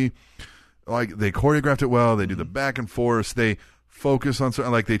really, they choreographed it well. They do the back and forth. They focus on,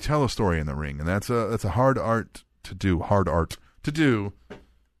 they tell a story in the ring, and that's a hard art to do,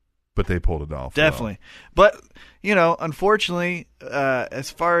 but they pulled it off. Definitely. Well. But, unfortunately,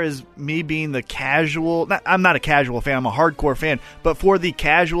 as far as me being the casual, I'm not a casual fan, I'm a hardcore fan, but for the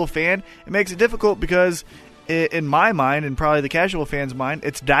casual fan, it makes it difficult because in my mind, and probably the casual fan's mind,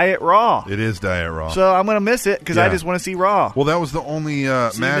 it's Diet Raw. It is Diet Raw. So I'm going to miss it because I just want to see Raw. Well, that was the only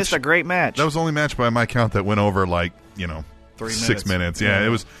match. You missed a great match. That was the only match by my count that went over 3 minutes. 6 minutes. Yeah,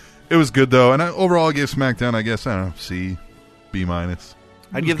 it was good, though. And overall, I gave SmackDown, I guess, I don't know, C, B-.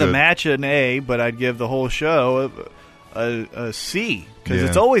 I'd give the match an A, but I'd give the whole show a C because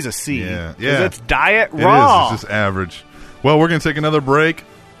it's always a C. Yeah, it's Diet Raw. It is. It's just average. Well, we're going to take another break.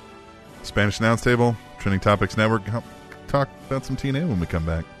 Spanish Announce Table, Trending Topics Network. Talk about some TNA when we come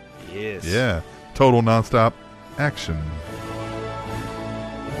back. Yes. Yeah. Total nonstop action.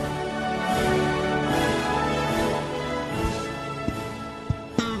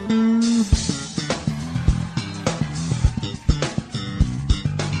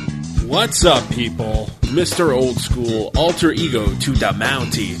 What's up, people? Mr. Old School, Alter Ego to the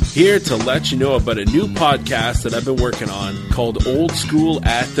Mountie, here to let you know about a new podcast that I've been working on called Old School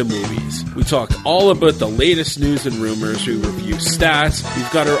at the Movies. We talk all about the latest news and rumors, we review stats, we've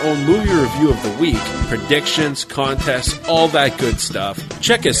got our own movie review of the week, predictions, contests, all that good stuff.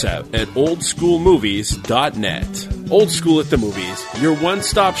 Check us out at oldschoolmovies.net. Old School at the Movies, your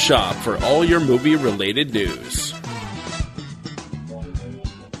one-stop shop for all your movie-related news.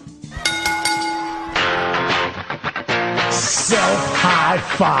 Self-high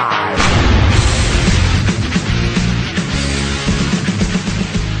five.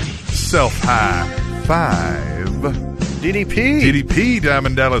 Self-high five. DDP.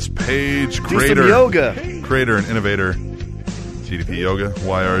 Diamond Dallas Page, Do creator, some yoga. creator and innovator. DDP Yoga,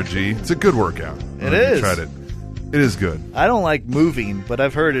 YRG. It's a good workout. It If you is. tried it. It is good. I don't like moving, but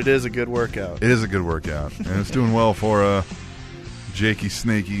I've heard it is a good workout. It is a good workout, and it's doing well for Jakey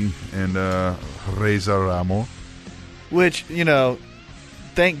Snakey and Reza Ramo. Which,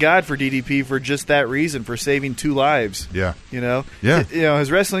 thank God for DDP for just that reason, for saving 2 lives. Yeah. Yeah. His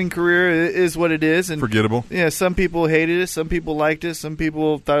wrestling career is what it is. And Forgettable. Yeah, some people hated it, some people liked it, some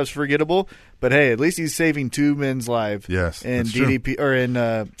people thought it was forgettable. But hey, at least he's saving 2 men's lives. Yes, in that's true. DDP or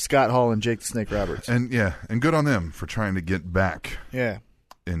in Scott Hall and Jake the Snake Roberts. And good on them for trying to get back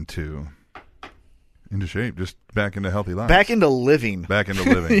into shape, just back into healthy life. Back into living. Back into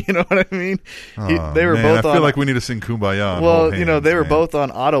living. You know what I mean? Oh, they were man, both I on. feel like we need to sing Kumbaya. and Well, hold hands, they were man. both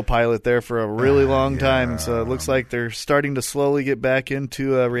on autopilot there for a really long time, so it looks like they're starting to slowly get back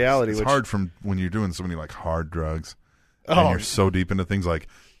into reality. It's which, hard from when you're doing so many like hard drugs, Oh. and you're so deep into things like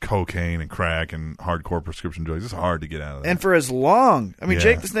cocaine and crack and hardcore prescription drugs. It's hard to get out of that. and for as long, Yeah.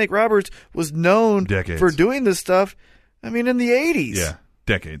 Jake the Snake Roberts was known Decades. for doing this stuff. In the 80s. Yeah,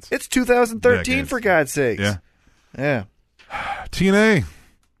 decades. It's 2013 Decades. for God's sakes. Yeah. Yeah. TNA,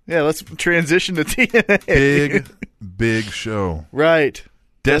 Yeah, let's transition to TNA. big show. Right.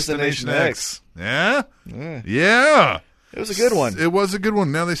 Destination X. Yeah? It was a good one. It was a good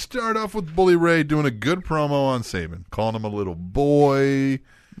one. Now they start off with Bully Ray doing a good promo on Saban, calling him a little boy.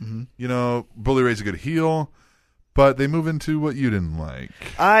 Mm-hmm. Bully Ray's a good heel, but they move into what you didn't like.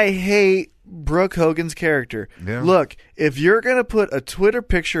 I hate Brooke Hogan's character. Yeah. Look, if you're going to put a Twitter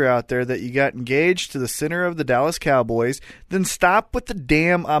picture out there that you got engaged to the center of the Dallas Cowboys, then stop with the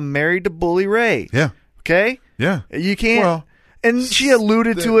damn I'm married to Bully Ray. Yeah. Okay? Yeah. You can't. Well, and she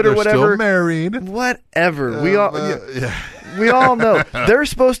alluded to it or they're whatever. Still married. Whatever. We all know. They're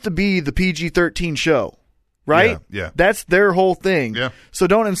supposed to be the PG-13 show. Right? Yeah. That's their whole thing. Yeah. So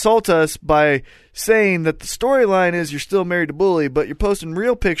don't insult us by saying that the storyline is you're still married to Bully, but you're posting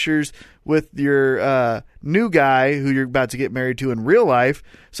real pictures with your new guy who you're about to get married to in real life.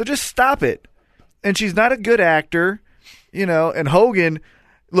 So just stop it. And she's not a good actor, and Hogan,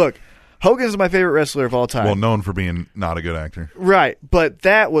 look, Hogan's my favorite wrestler of all time. Well, known for being not a good actor. Right, but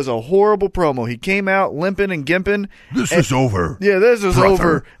that was a horrible promo. He came out limping and gimping. This is over. Yeah, this is Brother.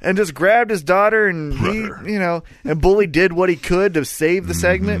 over. And just grabbed his daughter and and Bully did what he could to save the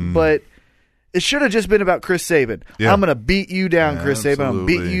segment, but it should have just been about Chris Sabin. Yeah. I'm going to beat you down, Chris Sabin. I'm going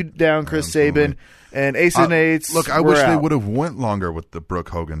to beat you down, Chris Sabin. And Ace and Eights. Look, I we're wish they out. would have went longer with the Brooke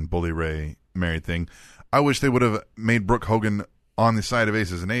Hogan, Bully Ray married thing. I wish they would have made Brooke Hogan on the side of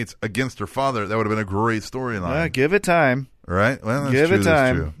Aces and Eights against her father. That would have been a great storyline. Give it time. Right? Well, that's Give true, it that's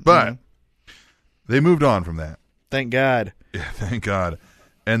time. true. But they moved on from that. Thank God. Yeah, thank God.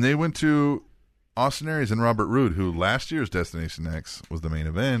 And they went to Austin Aries and Robert Roode, who last year's Destination X was the main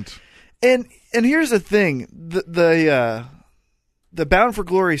event. And here's the thing: the Bound for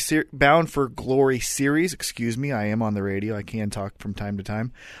Glory series. Excuse me, I am on the radio. I can talk from time to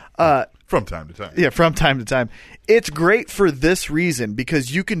time. From time to time. Yeah, from time to time. It's great for this reason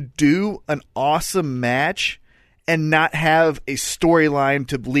because you can do an awesome match and not have a storyline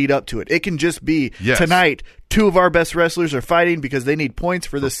to lead up to it. It can just be tonight. 2 of our best wrestlers are fighting because they need points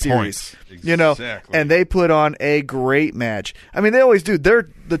for this series. Exactly. And they put on a great match. They always do. They're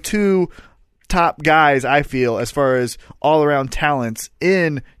the 2 top guys, I feel, as far as all-around talents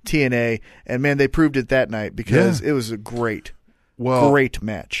in TNA. And, man, they proved it that night because it was a great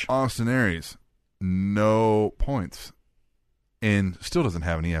match. Austin Aries, no points. And still doesn't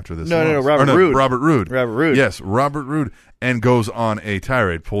have any after this. No, loss. Robert Roode. Robert Roode. Robert Roode. Yes, Robert Roode. And goes on a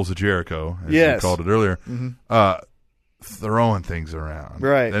tirade, pulls a Jericho, as you called it earlier, throwing things around.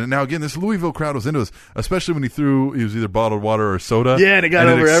 Right. And now, again, this Louisville crowd was into this, especially when he was either bottled water or soda. Yeah, and it got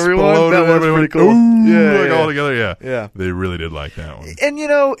over everyone. exploded. That was Everybody pretty went, cool. "Ooh," Yeah. all together, Yeah. They really did like that one. And,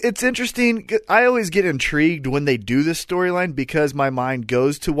 it's interesting. I always get intrigued when they do this storyline because my mind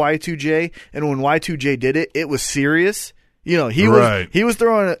goes to Y2J. And when Y2J did it, it was serious. He was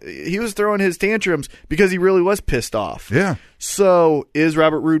throwing his tantrums because he really was pissed off. Yeah. So is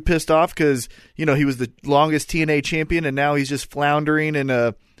Robert Roode pissed off because he was the longest TNA champion and now he's just floundering in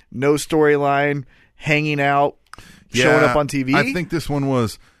a no storyline, hanging out, showing up on TV? I think this one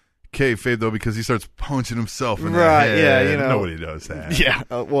was kayfabe though, because he starts punching himself in the Right, head. yeah, you know. Nobody does that. Yeah,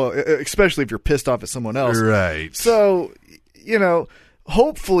 well, especially if you're pissed off at someone else. Right. So,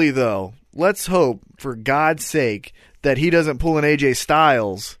 hopefully, though, let's hope, for God's sake, that he doesn't pull an AJ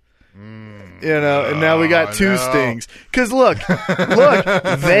Styles. And now we got two Stings. Because look,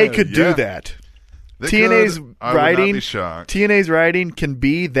 they could do that. TNA's could. I would not writing, be shocked. TNA's writing can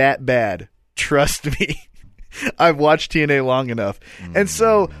be that bad. Trust me. I've watched TNA long enough. And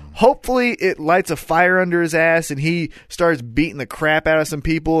so hopefully it lights a fire under his ass and he starts beating the crap out of some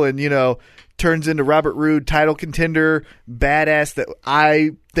people and, turns into Robert Roode, title contender, badass that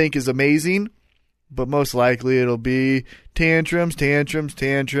I think is amazing. But most likely it'll be tantrums.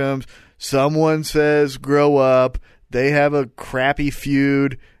 Someone says, grow up. They have a crappy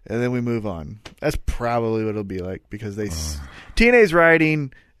feud, and then we move on. That's probably what it'll be like because TNA's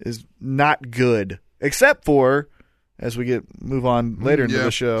writing is not good, except for as we move on later into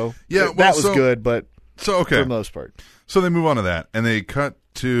the show. Yeah, that was good, but for the most part. So they move on to that, and they cut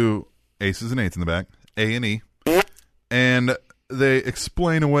to Aces and Eights in the back, A&E, and they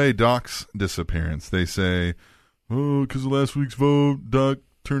explain away Doc's disappearance. They say, because of last week's vote, Doc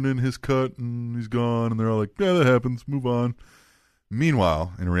turned in his cut and he's gone, and they're all like, yeah, that happens, move on.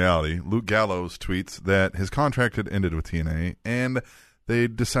 Meanwhile, in reality, Luke Gallows tweets that his contract had ended with TNA, and they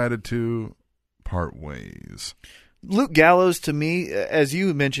decided to part ways. Luke Gallows, to me, as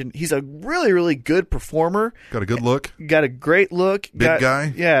you mentioned, he's a really, really good performer. Got a good look. Got a great look. Big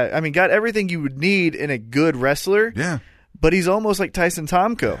guy. Yeah, got everything you would need in a good wrestler. Yeah. But he's almost like Tyson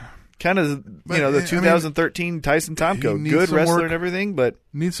Tomko. Kind of, the 2013 Tyson Tomko. Good wrestler and everything, but...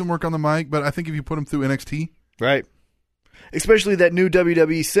 Needs some work on the mic, but I think if you put him through NXT... Right. Especially that new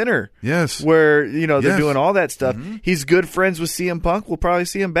WWE Center. Yes. Where, they're doing all that stuff. Mm-hmm. He's good friends with CM Punk. We'll probably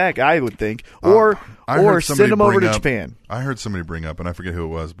see him back, I would think. Or send him over to Japan. I heard somebody bring up, and I forget who it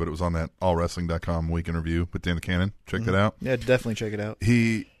was, but it was on that allwrestling.com week in review with Dan Cannon. Check that out. Yeah, definitely check it out.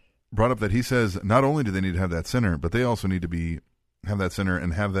 He brought up that he says not only do they need to have that center, but they also need to have that center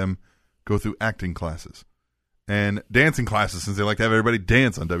and have them go through acting classes and dancing classes, since they like to have everybody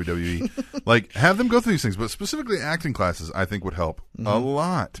dance on WWE. Like, have them go through these things, but specifically acting classes I think would help a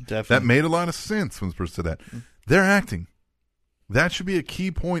lot. Definitely. That made a lot of sense when the person said that. They're acting. That should be a key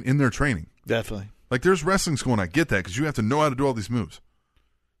point in their training. Definitely. Like, there's wrestling school, and I get that, because you have to know how to do all these moves.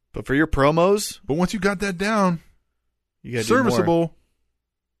 But for your promos... But once you got that down, you got serviceable,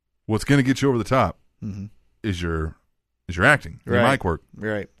 what's going to get you over the top is your acting, your mic work.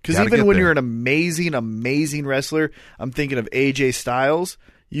 Right. Because even when you're an amazing, amazing wrestler, I'm thinking of AJ Styles,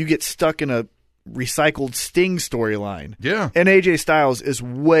 you get stuck in a recycled Sting storyline. Yeah. And AJ Styles is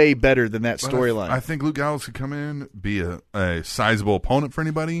way better than that storyline. I think Luke Gallows could come in, be a sizable opponent for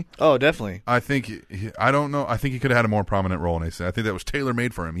anybody. Oh, definitely. I think, I don't know, I think he could have had a more prominent role in ACA. I think that was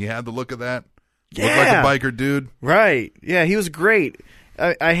tailor-made for him. He had the look of that. Yeah. Looked like a biker dude. Right. Yeah, he was great.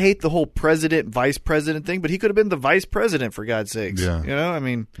 I hate the whole president, vice president thing, but he could have been the vice president, for God's sakes.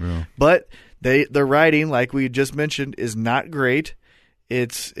 Yeah. But the writing, like we just mentioned, is not great.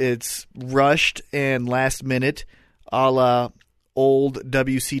 It's rushed and last minute, a la old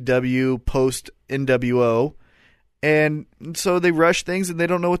WCW post NWO. And so they rush things and they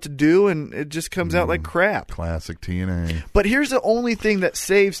don't know what to do, and it just comes out like crap. Classic TNA. But here's the only thing that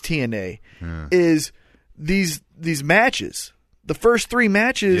saves TNA is these matches. The first three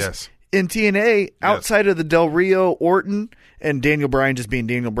matches in TNA, outside of the Del Rio, Orton, and Daniel Bryan just being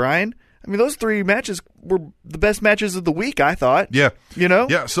Daniel Bryan, I mean, those three matches were the best matches of the week, I thought. Yeah.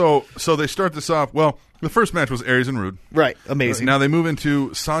 Yeah, so they start this off. Well, the first match was Aries and Rude. Right, amazing. Now they move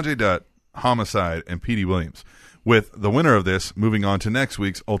into Sanjay Dutt, Homicide, and Petey Williams, with the winner of this moving on to next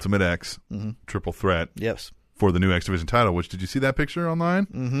week's Ultimate X Triple Threat. Yes. For the new X Division title, which, did you see that picture online?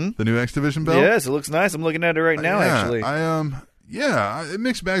 Mm-hmm. The new X Division belt? Yes, it looks nice. I'm looking at it right now, actually. It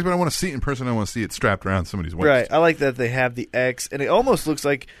mixed bags, but I want to see it in person. I want to see it strapped around somebody's waist. Right. I like that they have the X, and it almost looks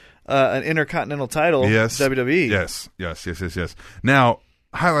like an Intercontinental title. Yes. WWE. Yes. Now,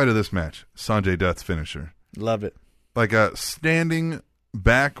 highlight of this match, Sanjay Dutt's finisher. Love it. Like a standing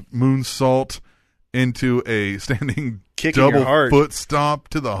back moonsault into a standing kicking double your heart. Foot stomp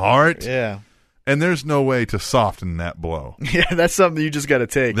to the heart. Yeah. And there's no way to soften that blow. Yeah, that's something you just got to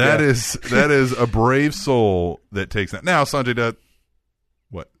take. That is a brave soul that takes that. Now, Sanjay Dutt,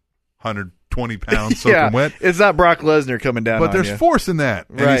 120 pounds soaking wet? It's not Brock Lesnar coming down but there's force in that.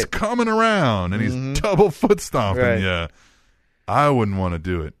 And right. He's coming around, and he's double foot stomping. Right. Yeah. I wouldn't want to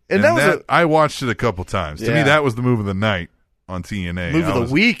do it. And I watched it a couple times. To me, that was the move of the night on TNA. Move of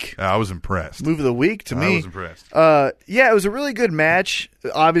the week. I was impressed. Move of the week to me. I was impressed. It was a really good match.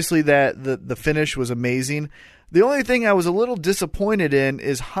 Obviously, that the finish was amazing.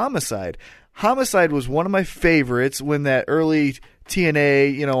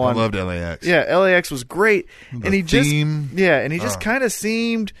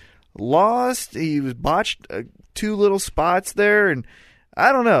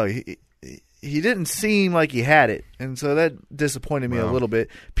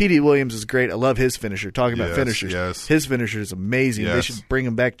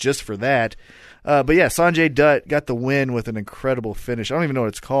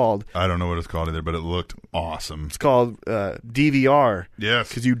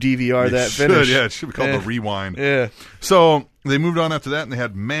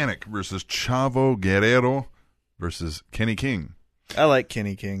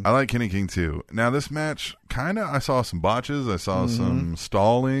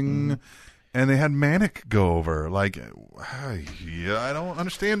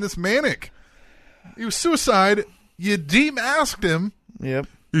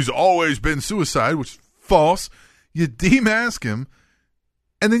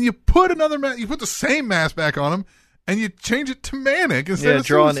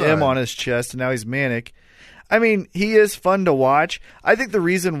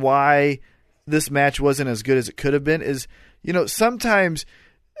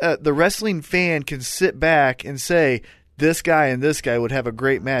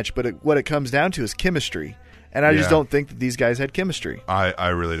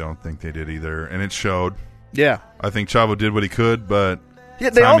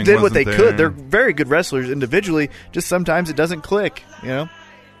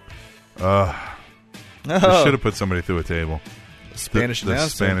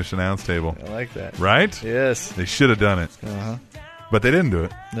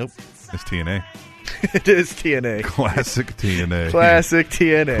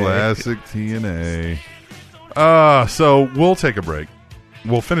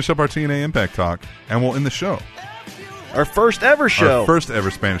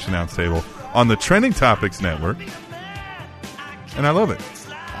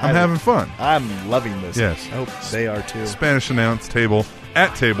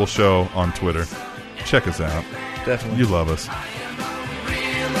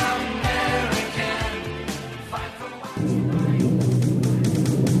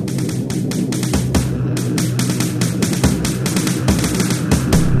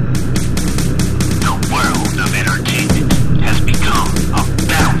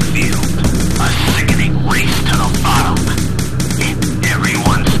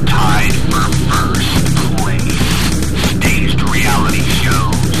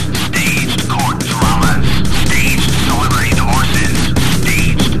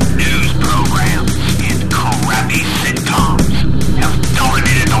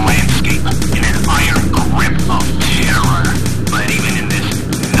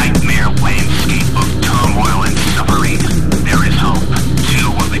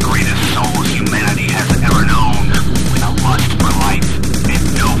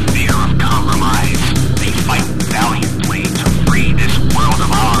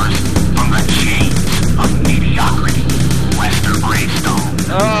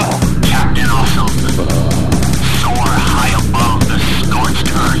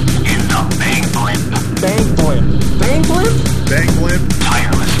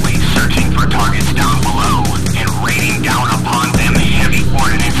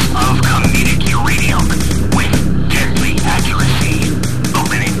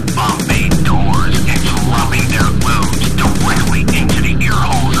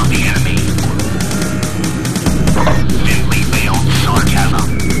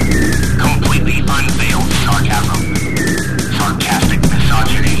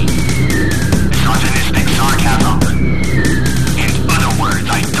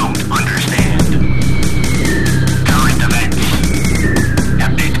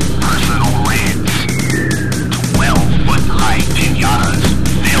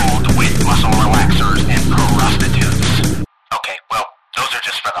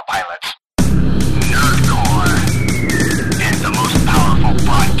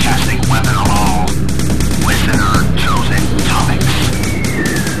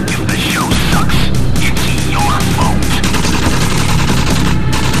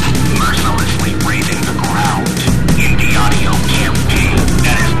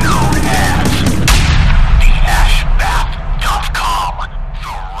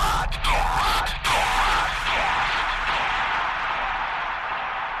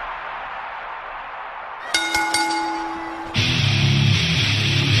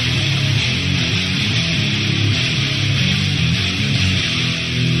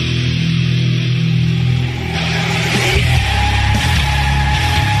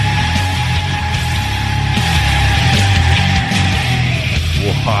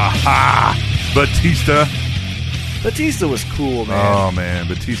 Batista. Batista was cool, man. Oh, man.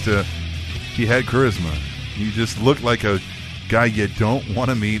 Batista, he had charisma. He just looked like a guy you don't want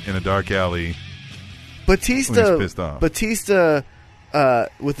to meet in a dark alley. Batista, when he's pissed off. Batista,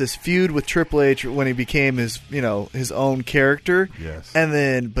 with his feud with Triple H when he became his own character. Yes. And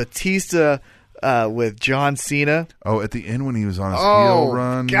then Batista with John Cena. Oh, at the end when he was on his heel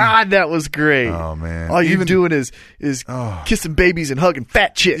run. God, that was great. Oh, man. All you're doing is kissing babies and hugging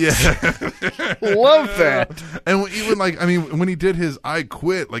fat chicks. Yeah. Love that. And even when he did his I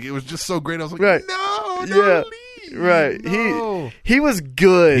Quit, it was just so great. I was like, right. no, leave. Right. No. He was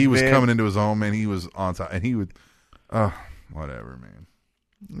good. He was man. coming into his own, man. He was on top. And he would, whatever, man.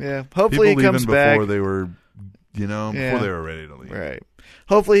 Yeah. Hopefully People he comes back. Before they were, before they were ready to leave. Right.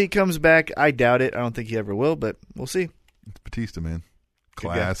 Hopefully he comes back. I doubt it. I don't think he ever will, but we'll see. It's Batista, man.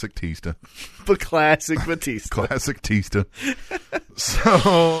 Classic Tista. But classic Batista. Classic Tista.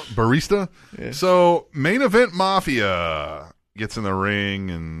 So, Barista. Yeah. So, Main Event Mafia gets in the ring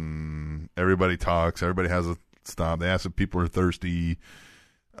and everybody talks. Everybody has a stop. They ask if people are thirsty.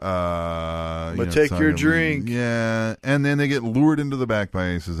 But take your drink. Yeah. And then they get lured into the back by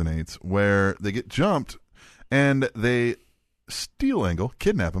Aces and Eights where they get jumped and they steal Angle,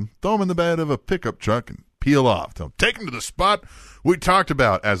 kidnap him, throw him in the bed of a pickup truck, and peel off. So take him to the spot we talked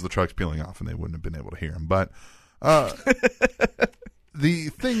about as the truck's peeling off, and they wouldn't have been able to hear him. But the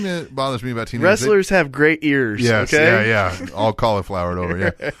thing that bothers me about TNA wrestlers have great ears. Yes, okay? yeah, all cauliflowered over.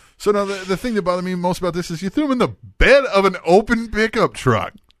 Yeah. So now the thing that bothered me most about this is you threw him in the bed of an open pickup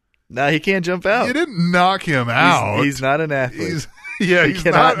truck. Now he can't jump out. You didn't knock him out. He's not an athlete. He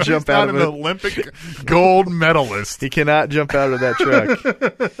cannot jump out of an Olympic gold medalist. He cannot jump out of that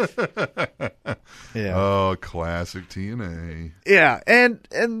truck. Yeah. Oh, classic TNA. Yeah, and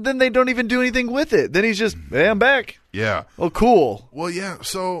then they don't even do anything with it. Then he's just, hey, I'm back. Yeah. Oh, cool. Well, yeah.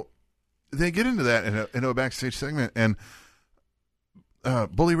 So they get into that in a backstage segment, and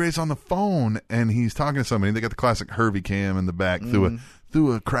Bully Ray's on the phone, and he's talking to somebody. They got the classic Hervey cam in the back through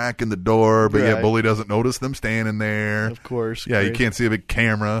a crack in the door, but yeah, Bully doesn't notice them standing there. Of course. Yeah, you can't see a big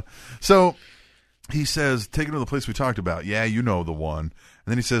camera. So he says, take him to the place we talked about. Yeah, you know the one.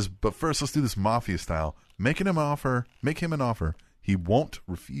 And then he says, but first let's do this mafia style. Make him an offer he won't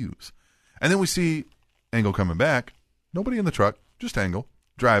refuse. And then we see Angle coming back. Nobody in the truck, just Angle,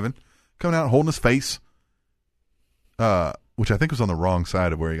 driving, coming out, holding his face, which I think was on the wrong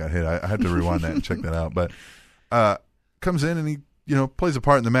side of where he got hit. I had to rewind that and check that out. But comes in and he plays a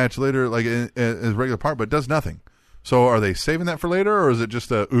part in the match later, like in his regular part, but does nothing. So are they saving that for later, or is it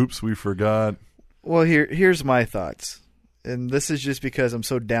just a oops, we forgot? Well, here's my thoughts, and this is just because I'm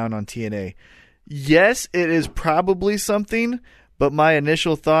so down on TNA. Yes, it is probably something, but my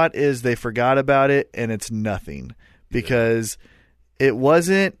initial thought is they forgot about it and it's nothing because it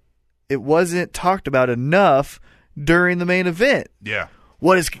wasn't talked about enough during the main event. Yeah.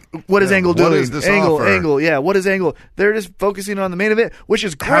 What is Angle doing? What is this Angle, offer? Angle, yeah. What is Angle? They're just focusing on the main event, which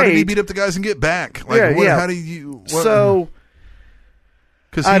is great. How did he beat up the guys and get back? How do you? So,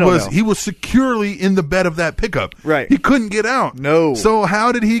 because he was securely in the bed of that pickup. Right. He couldn't get out. No. So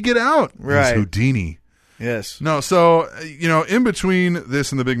how did he get out? Right. He's Houdini. Yes. No. So in between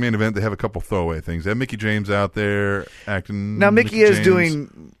this and the big main event, they have a couple throwaway things. They have Mickie James out there acting. Now Mickie is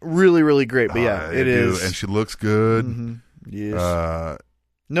doing really, really great, but it is, and she looks good. Mm-hmm. Yes.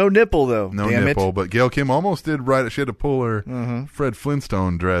 No nipple, though. No Damn nipple, it. but Gail Kim almost did right. She had to pull her Fred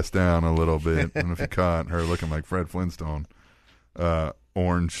Flintstone dress down a little bit. I don't know if you caught her looking like Fred Flintstone.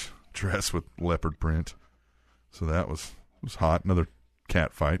 Orange dress with leopard print. So that was hot. Another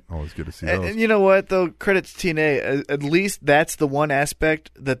cat fight. Always good to see those. And you know what, though? Credit to TNA. At least that's the one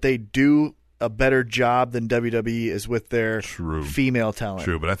aspect that they do a better job than WWE is with their female talent.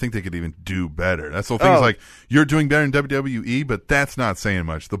 True, but I think they could even do better. That's the whole thing. Is like, you're doing better in WWE, but that's not saying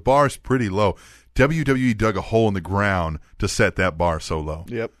much. The bar's pretty low. WWE dug a hole in the ground to set that bar so low.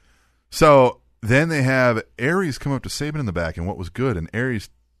 Yep. So then they have Aries come up to Sabin in the back, and what was good, and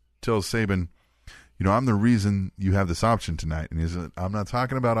Aries tells Sabin, I'm the reason you have this option tonight. And he said, I'm not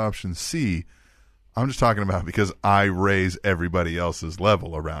talking about option C. I'm just talking about because I raise everybody else's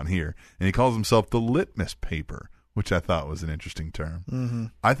level around here. And he calls himself the litmus paper, which I thought was an interesting term. Mm-hmm.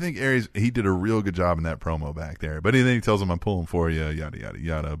 I think Aries, he did a real good job in that promo back there. But then he tells him, I'm pulling for you, yada, yada,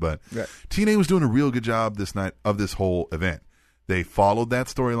 yada. But TNA was doing a real good job this night of this whole event. They followed that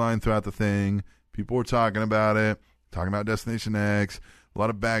storyline throughout the thing. People were talking about it, talking about Destination X, a lot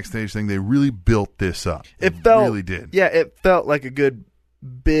of backstage thing. They really built this up. It felt, really did. Yeah, it felt like a good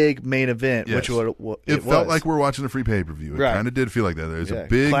big main event, Yes. which it It felt like we're watching a free pay-per-view. It Right. kind of did feel like that. There's a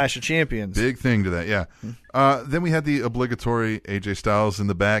big Clash of Champions. big thing to that, yeah. Then we had the obligatory AJ Styles in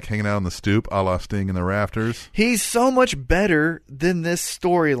the back hanging out on the stoop, a la Sting in the rafters. He's so much better than this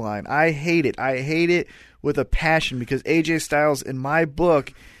storyline. I hate it. I hate it with a passion because AJ Styles, in my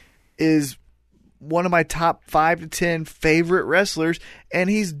book, is one of my top 5 to 10 favorite wrestlers, and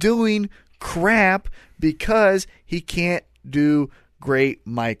he's doing crap because he can't do great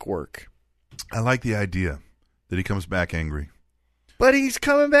mic work. I like the idea that he comes back angry. But he's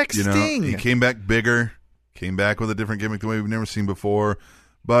coming back You know, Sting. he came back bigger, came back with a different gimmick the way we've never seen before.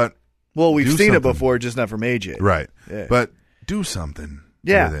 But well, we've do seen it something. before, just not from AJ. Right. Yeah. But do something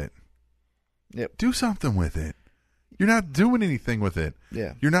Yeah. with it. Yep. Do something with it. You're not doing anything with it.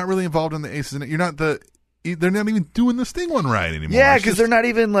 Yeah. You're not really involved in the aces. You're not they're not even doing the Sting one right anymore. Yeah, It's because just- they're not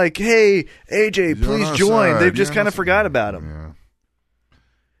even like, hey, AJ, You're please on our join. side. They've just You're kind on of forgot about him. Yeah.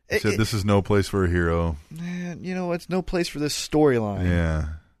 He said, this is no place for a hero. Man, you know, it's no place for this storyline. Yeah.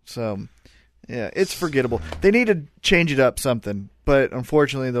 So, yeah, it's forgettable. They need to change it up something, but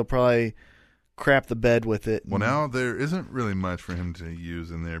unfortunately, they'll probably crap the bed with it. Well, now there isn't really much for him to use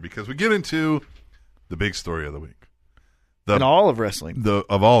in there because we get into the big story of the week. In all of wrestling.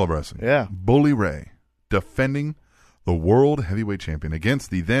 Of all of wrestling. Yeah. Bully Ray defending the World Heavyweight Champion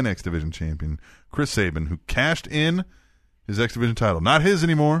against the then X Division Champion, Chris Sabin, who cashed in his X Division title. Not his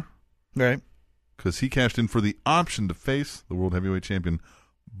anymore. Right. Because he cashed in for the option to face the World Heavyweight Champion,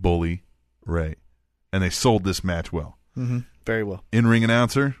 Bully Ray. And they sold this match well. Mm-hmm. Very well. In-ring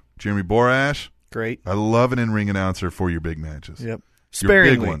announcer, Jeremy Borash. Great. I love an in-ring announcer for your big matches. Yep. Your big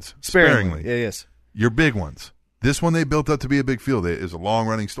Sparingly. ones. Sparingly. Yeah, yes. Your big ones. This one they built up to be a big field. It is a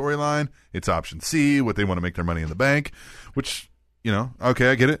long-running storyline. It's option C, what they want to make their money in the bank, which, you know,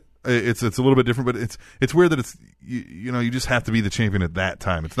 okay, I get it. It's a little bit different, but it's weird that it's you know, you just have to be the champion at that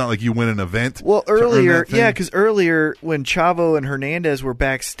time. It's not like you win an event. Well, to earn earlier, that thing. yeah, because earlier when Chavo and Hernandez were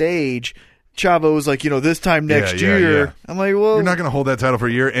backstage, Chavo was like, you know, this time next year. Yeah. I'm like, well, you're not going to hold that title for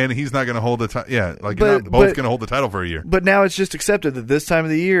a year, and he's not going to hold the title. Yeah, like But- you're not both but- going to hold the title for a year. But now it's just accepted that this time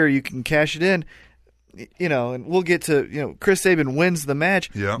of the year you can cash it in. You know, and we'll get to, you know, Chris Sabin wins the match.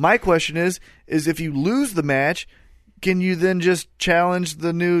 Yeah. My question is if you lose the match, can you then just challenge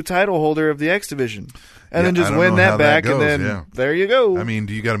the new title holder of the X Division and then Yeah, I just don't win know that how back that and goes, then yeah. there you go. I mean,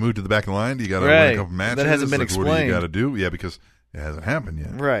 do you got to move to the back of the line? Do you got to Right. win a couple matches? That hasn't been Like, What do explained. you got to do? Yeah, because it hasn't happened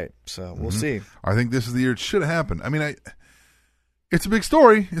yet. Right. So we'll see. I think this is the year it should have happened. I mean, it's a big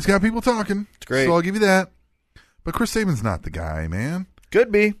story. It's got people talking. It's great. So I'll give you that. But Chris Sabin's not the guy, man.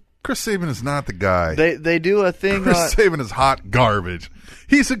 Could be. Chris Sabin is not the guy. They do a thing Chris on. Sabin is hot garbage.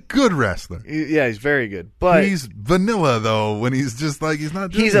 He's a good wrestler. Yeah, he's very good. But He's vanilla, though, when he's just like, he's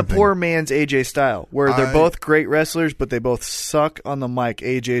not doing he's a anything. poor man's AJ Styles, where they're I- both great wrestlers, but they both suck on the mic.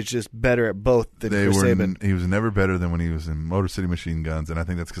 AJ's just better at both than Chris Sabin. He was never better than when he was in Motor City Machine Guns, and I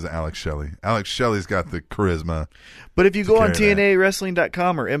think that's because of Alex Shelley. Alex Shelley's got the charisma. But if you to go on carry that.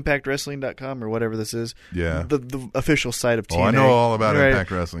 TNAWrestling.com or ImpactWrestling.com or whatever this is, Yeah. the official site of TNA. Oh, I know all about right?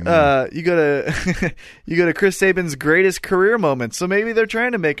 Impact Wrestling. Yeah. You go to you go to Chris Sabin's greatest career moments. So maybe they're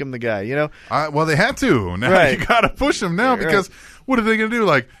trying to make him the guy. You know, Well, they had to. Now Right. you got to push him now Right. because what are they going to do?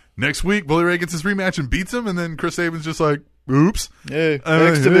 Like next week, Bully Ray gets his rematch and beats him, and then Chris Sabin's just like, "Oops, hey,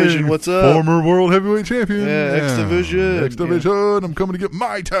 X Division, what's up? Former World Heavyweight Champion, Yeah, X Division. X Division. I'm coming to get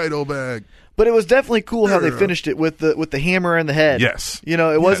my title back." But it was definitely cool how they finished it with the hammer in the head. Yes. You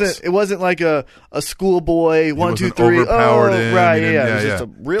know, it wasn't like a schoolboy 1, 2, wasn't 3. overpowered Oh, him. right, He didn't- yeah. It was just a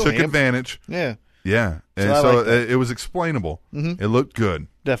real took hammer. advantage. Yeah, Yeah, and I so like that. it was explainable. Mhm. It looked good.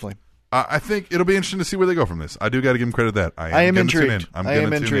 definitely. I think it'll be interesting to see where they go from this. I do got to give them credit that I am gonna tune intrigued. in. I'm I gonna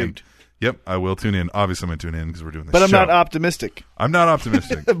am tune intrigued. In. Yep, I will tune in. Obviously, I'm going to tune in because we're doing this But I'm show. not optimistic. I'm not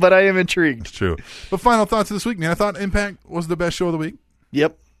optimistic. But I am intrigued. It's true. But final thoughts of this week, man. I thought Impact was the best show of the week.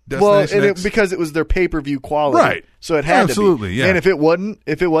 Yep. Destination Well, X. because it was their pay-per-view quality, Right. So it had Absolutely, to be. yeah. And if it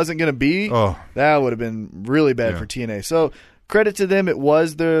wasn't going to be, Oh. that would have been really bad Yeah. for TNA. So credit to them. It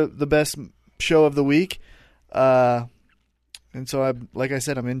was the best show of the week. And so, like I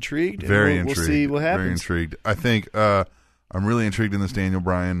said, I'm intrigued. Very and intrigued. We'll see what happens. Very intrigued. I think I'm really intrigued in this Daniel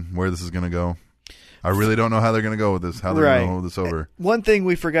Bryan, where this is going to go. I really don't know how they're going to go with this, how they're going to hold this over. One thing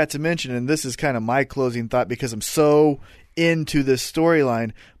we forgot to mention, and this is kind of my closing thought because I'm so into this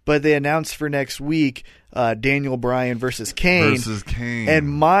storyline, but they announced for next week Daniel Bryan versus Kane. And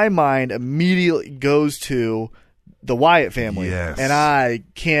my mind immediately goes to the Wyatt family. Yes. And I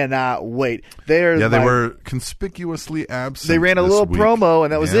cannot wait. They were conspicuously absent. They ran a this little week. promo,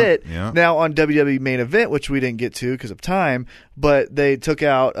 and that was it. Yeah. Now on WWE Main Event, which we didn't get to because of time, but they took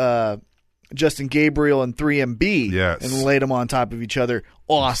out Justin Gabriel and 3MB Yes. and laid them on top of each other.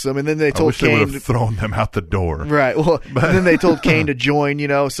 Awesome. And then they I told wish they Kane would have thrown them out the door. Right. Well, and then they told Kane to join,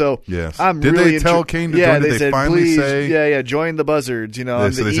 so Yes. I'm Did really they tell Kane to yeah, join? Did they they said, finally please, say? join the Buzzards,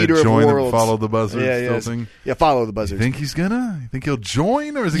 I'm So the they said eater of join and worlds. follow the Buzzards Yeah, thing? Yeah, follow the Buzzards. You think he's gonna? You think he'll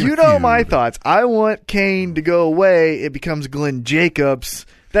join, or is he You gonna know feud? my thoughts. I want Kane to go away. It becomes Glenn Jacobs.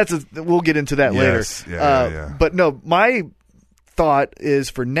 We'll get into that Yes. later. Yeah. But no, my thought is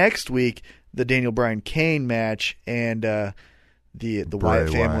for next week, the Daniel Bryan Kane match and the Wyatt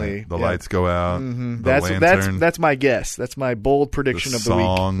Bray family. Wyatt. The lights go out. Mm-hmm. The lantern. That's my guess. That's my bold prediction of the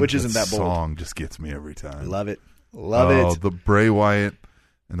week, which isn't that bold. The song just gets me every time. Love it. Love it. The Bray Wyatt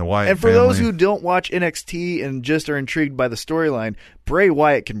and the Wyatt And for family. those who don't watch NXT and just are intrigued by the storyline, Bray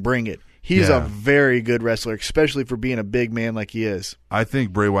Wyatt can bring it. He's a very good wrestler, especially for being a big man like he is. I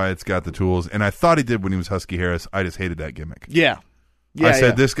think Bray Wyatt's got the tools, and I thought he did when he was Husky Harris. I just hated that gimmick. Yeah. I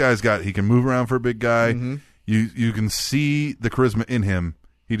said this guy's he can move around for a big guy. Mm-hmm. You can see the charisma in him.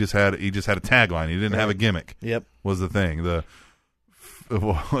 He just had a tagline. He didn't have a gimmick. Yep. Was the thing. The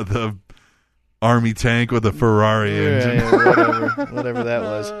army tank with a Ferrari engine. Whatever that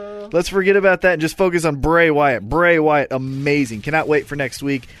was. Let's forget about that and just focus on Bray Wyatt. Bray Wyatt, amazing. Cannot wait for next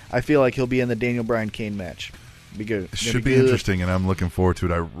week. I feel like he'll be in the Daniel Bryan Kane match. Be good. It should be interesting, and I'm looking forward to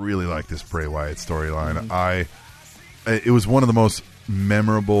it. I really like this Bray Wyatt storyline. Mm-hmm. It was one of the most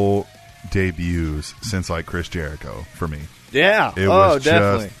memorable debuts since Chris Jericho for me. Yeah. It was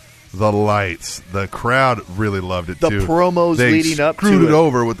definitely. Just the lights. The crowd really loved it, the too. Promos they leading up to screwed it it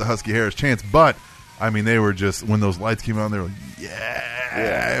over with the Husky Harris chants, but, they were just, when those lights came on, they were like,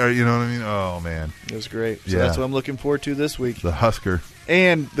 yeah. Or, you know what I mean? Oh, man. It was great. So that's what I'm looking forward to this week. The Husker.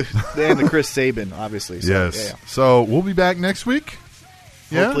 And the Chris Sabin, obviously. So, yes. Yeah. So we'll be back next week.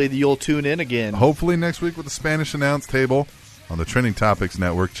 Hopefully you'll tune in again. Hopefully next week with the Spanish Announce Table on the Trending Topics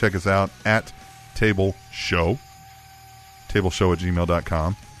Network. Check us out at Table Show.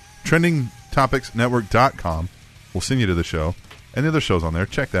 TableShow@gmail.com. TrendingTopicsNetwork.com. We'll send you to the show. And the other shows on there.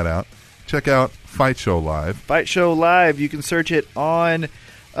 Check that out. Check out Fight Show Live. Fight Show Live. You can search it on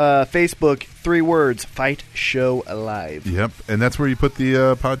Facebook. 3 words. Fight Show Live. Yep. And that's where you put the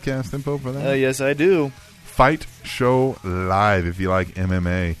podcast info for that? Yes, I do. Fight Show Live if you like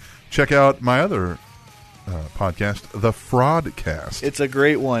MMA. Check out my other podcast, The Fraudcast. It's a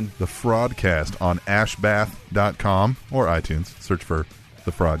great one. The Fraudcast on ashbath.com or iTunes. Search for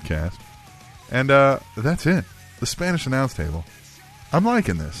The Fraudcast. And that's it. The Spanish Announce Table. I'm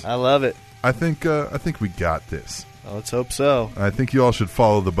liking this. I love it. I think we got this. Let's hope so. I think you all should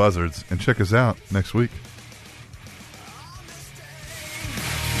follow the Buzzards and check us out next week.